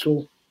looking at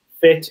actual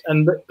fit,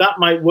 and that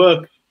might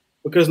work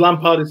because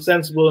Lampard is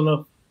sensible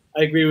enough.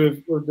 I agree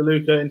with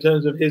DeLuca in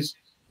terms of his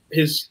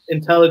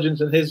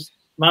intelligence and his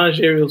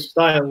managerial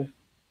style.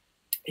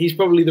 He's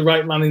probably the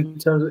right man in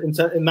terms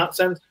of, in that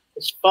sense.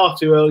 It's far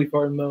too early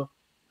for him though.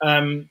 I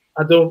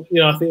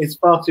think it's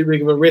far too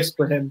big of a risk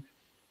for him,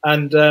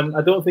 and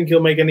I don't think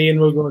he'll make any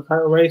inroads on the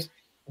title race.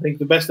 I think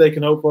the best they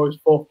can hope for is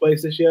 4th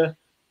place this year.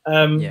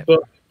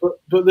 But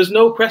there's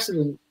no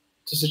precedent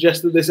to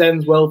suggest that this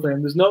ends well for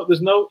him. There's no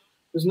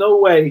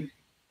way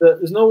that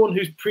there's no one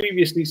who's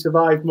previously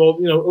survived more,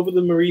 other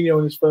than Mourinho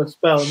in his first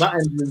spell, and that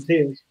ended in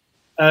tears,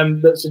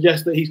 that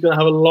suggests that he's going to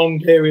have a long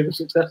period of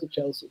success at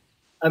Chelsea.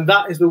 And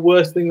that is the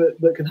worst thing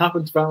that can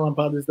happen to Frank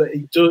Lampard, is that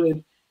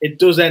it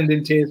does end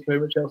in tears for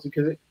him at Chelsea,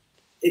 because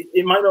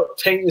it might not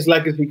taint his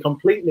legacy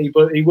completely,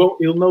 but he'll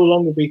no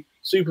longer be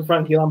Super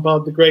Frankie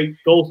Lampard, the great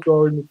goal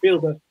scorer in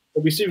midfielder.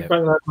 He'll be Super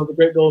Frankie Lampard, the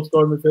great goal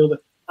scorer in midfielder,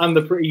 and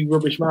the pretty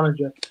rubbish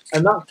manager.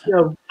 And that's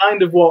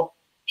kind of what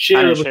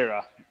Shearer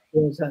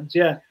in a sense,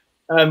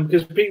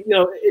 because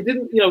it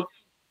didn't,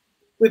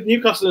 with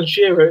Newcastle and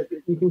Shearer,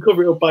 you can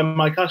cover it up by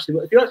Mike Ashley,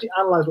 but if you actually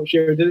analyse what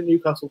Shearer did at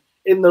Newcastle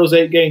in those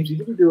 8 games, he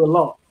didn't do a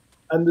lot,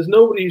 and there's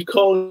nobody who's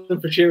calling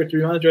for Shearer to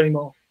be manager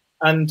anymore.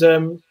 And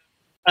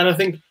I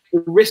think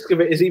the risk of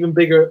it is even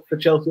bigger for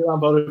Chelsea at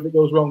Lampard if it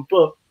goes wrong.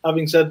 But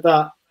having said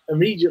that, in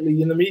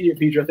the immediate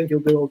future, I think he'll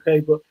do okay.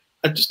 But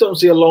I just don't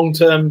see a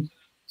long-term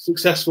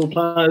successful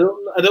plan.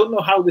 I don't know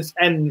how this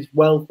ends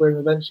well for him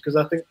eventually, because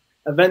I think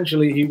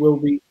eventually he'll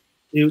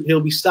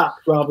be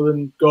sacked rather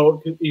than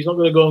go. He's not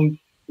going to go and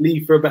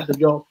leave for a better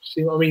job.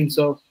 See what I mean?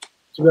 So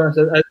to be honest,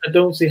 I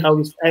don't see how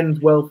this ends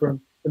well for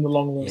him in the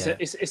long run. Yeah.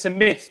 It's a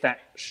myth that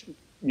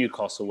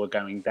Newcastle were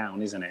going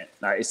down, isn't it?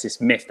 Like, it's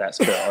this myth that's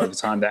built over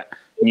time that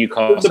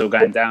Newcastle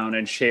going down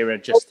and Shearer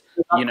just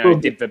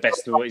did the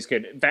best of what he's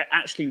good. They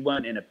actually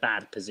weren't in a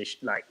bad position.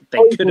 Like, they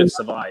could have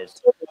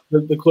survived.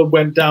 The club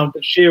went down,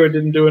 but Shearer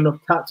didn't do enough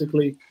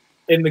tactically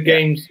in the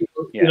games. He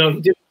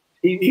did.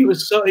 He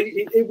was so.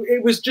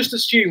 It was just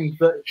assumed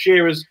that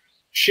Shearer's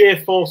sheer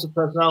force of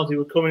personality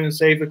would come in and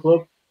save the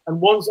club. And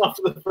once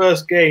after the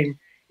first game,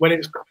 when it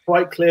was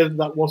quite clear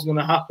that wasn't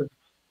going to happen,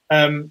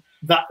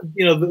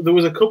 there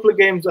was a couple of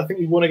games I think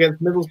he won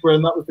against Middlesbrough,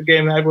 and that was the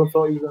game that everyone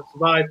thought he was going to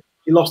survive.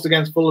 He lost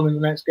against Fulham in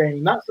the next game,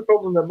 and that's the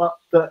problem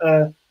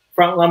that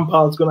Frank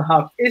Lampard's going to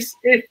have.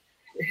 If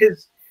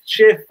his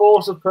sheer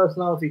force of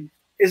personality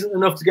isn't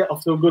enough to get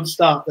off to a good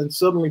start, then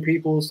suddenly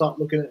people will start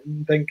looking at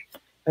it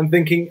and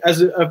thinking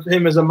of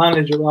him as a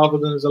manager rather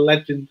than as a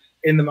legend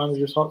in the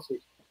manager's hot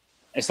seat.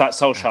 It's like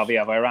Solskjaer the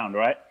other way around,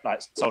 right?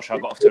 Like,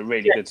 Solskjaer got off to a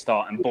really good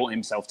start and bought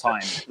himself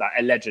time. Like,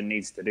 a legend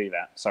needs to do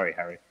that. Sorry,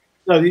 Harry.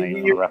 No,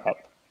 you wrap up.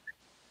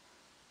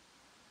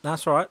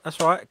 That's all right.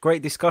 That's all right.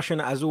 Great discussion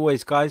as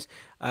always, guys.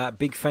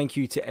 Big thank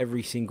you to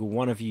every single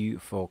one of you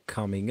for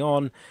coming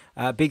on.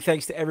 Big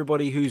thanks to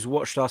everybody who's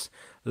watched us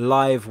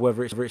live,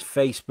 whether it's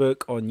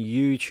Facebook, on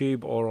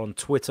YouTube, or on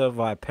Twitter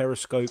via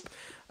Periscope.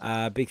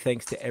 Big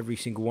thanks to every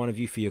single one of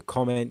you for your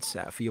comments,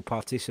 for your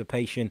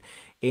participation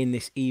in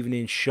this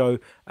evening's show.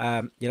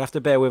 You'll have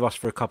to bear with us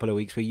for a couple of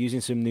weeks. We're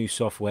using some new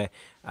software.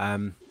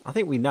 I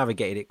think we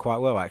navigated it quite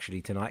well actually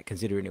tonight,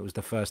 considering it was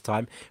the first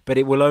time, but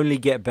it will only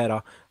get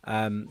better.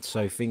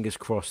 So fingers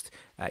crossed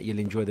you'll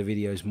enjoy the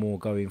videos more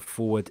going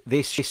forward.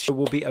 This show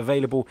will be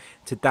available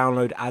to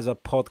download as a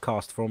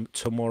podcast from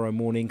tomorrow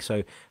morning.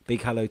 So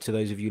big hello to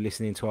those of you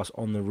listening to us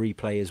on the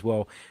replay as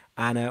well.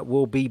 And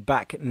we'll be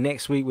back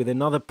next week with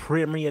another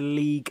Premier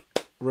League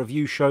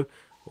review show.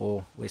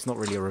 Or well, it's not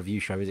really a review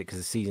show, is it? Because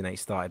the season 8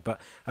 started.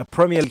 But a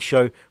Premier League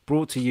show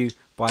brought to you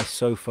by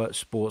Sofa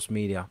Sports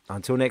Media.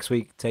 Until next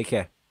week, take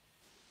care.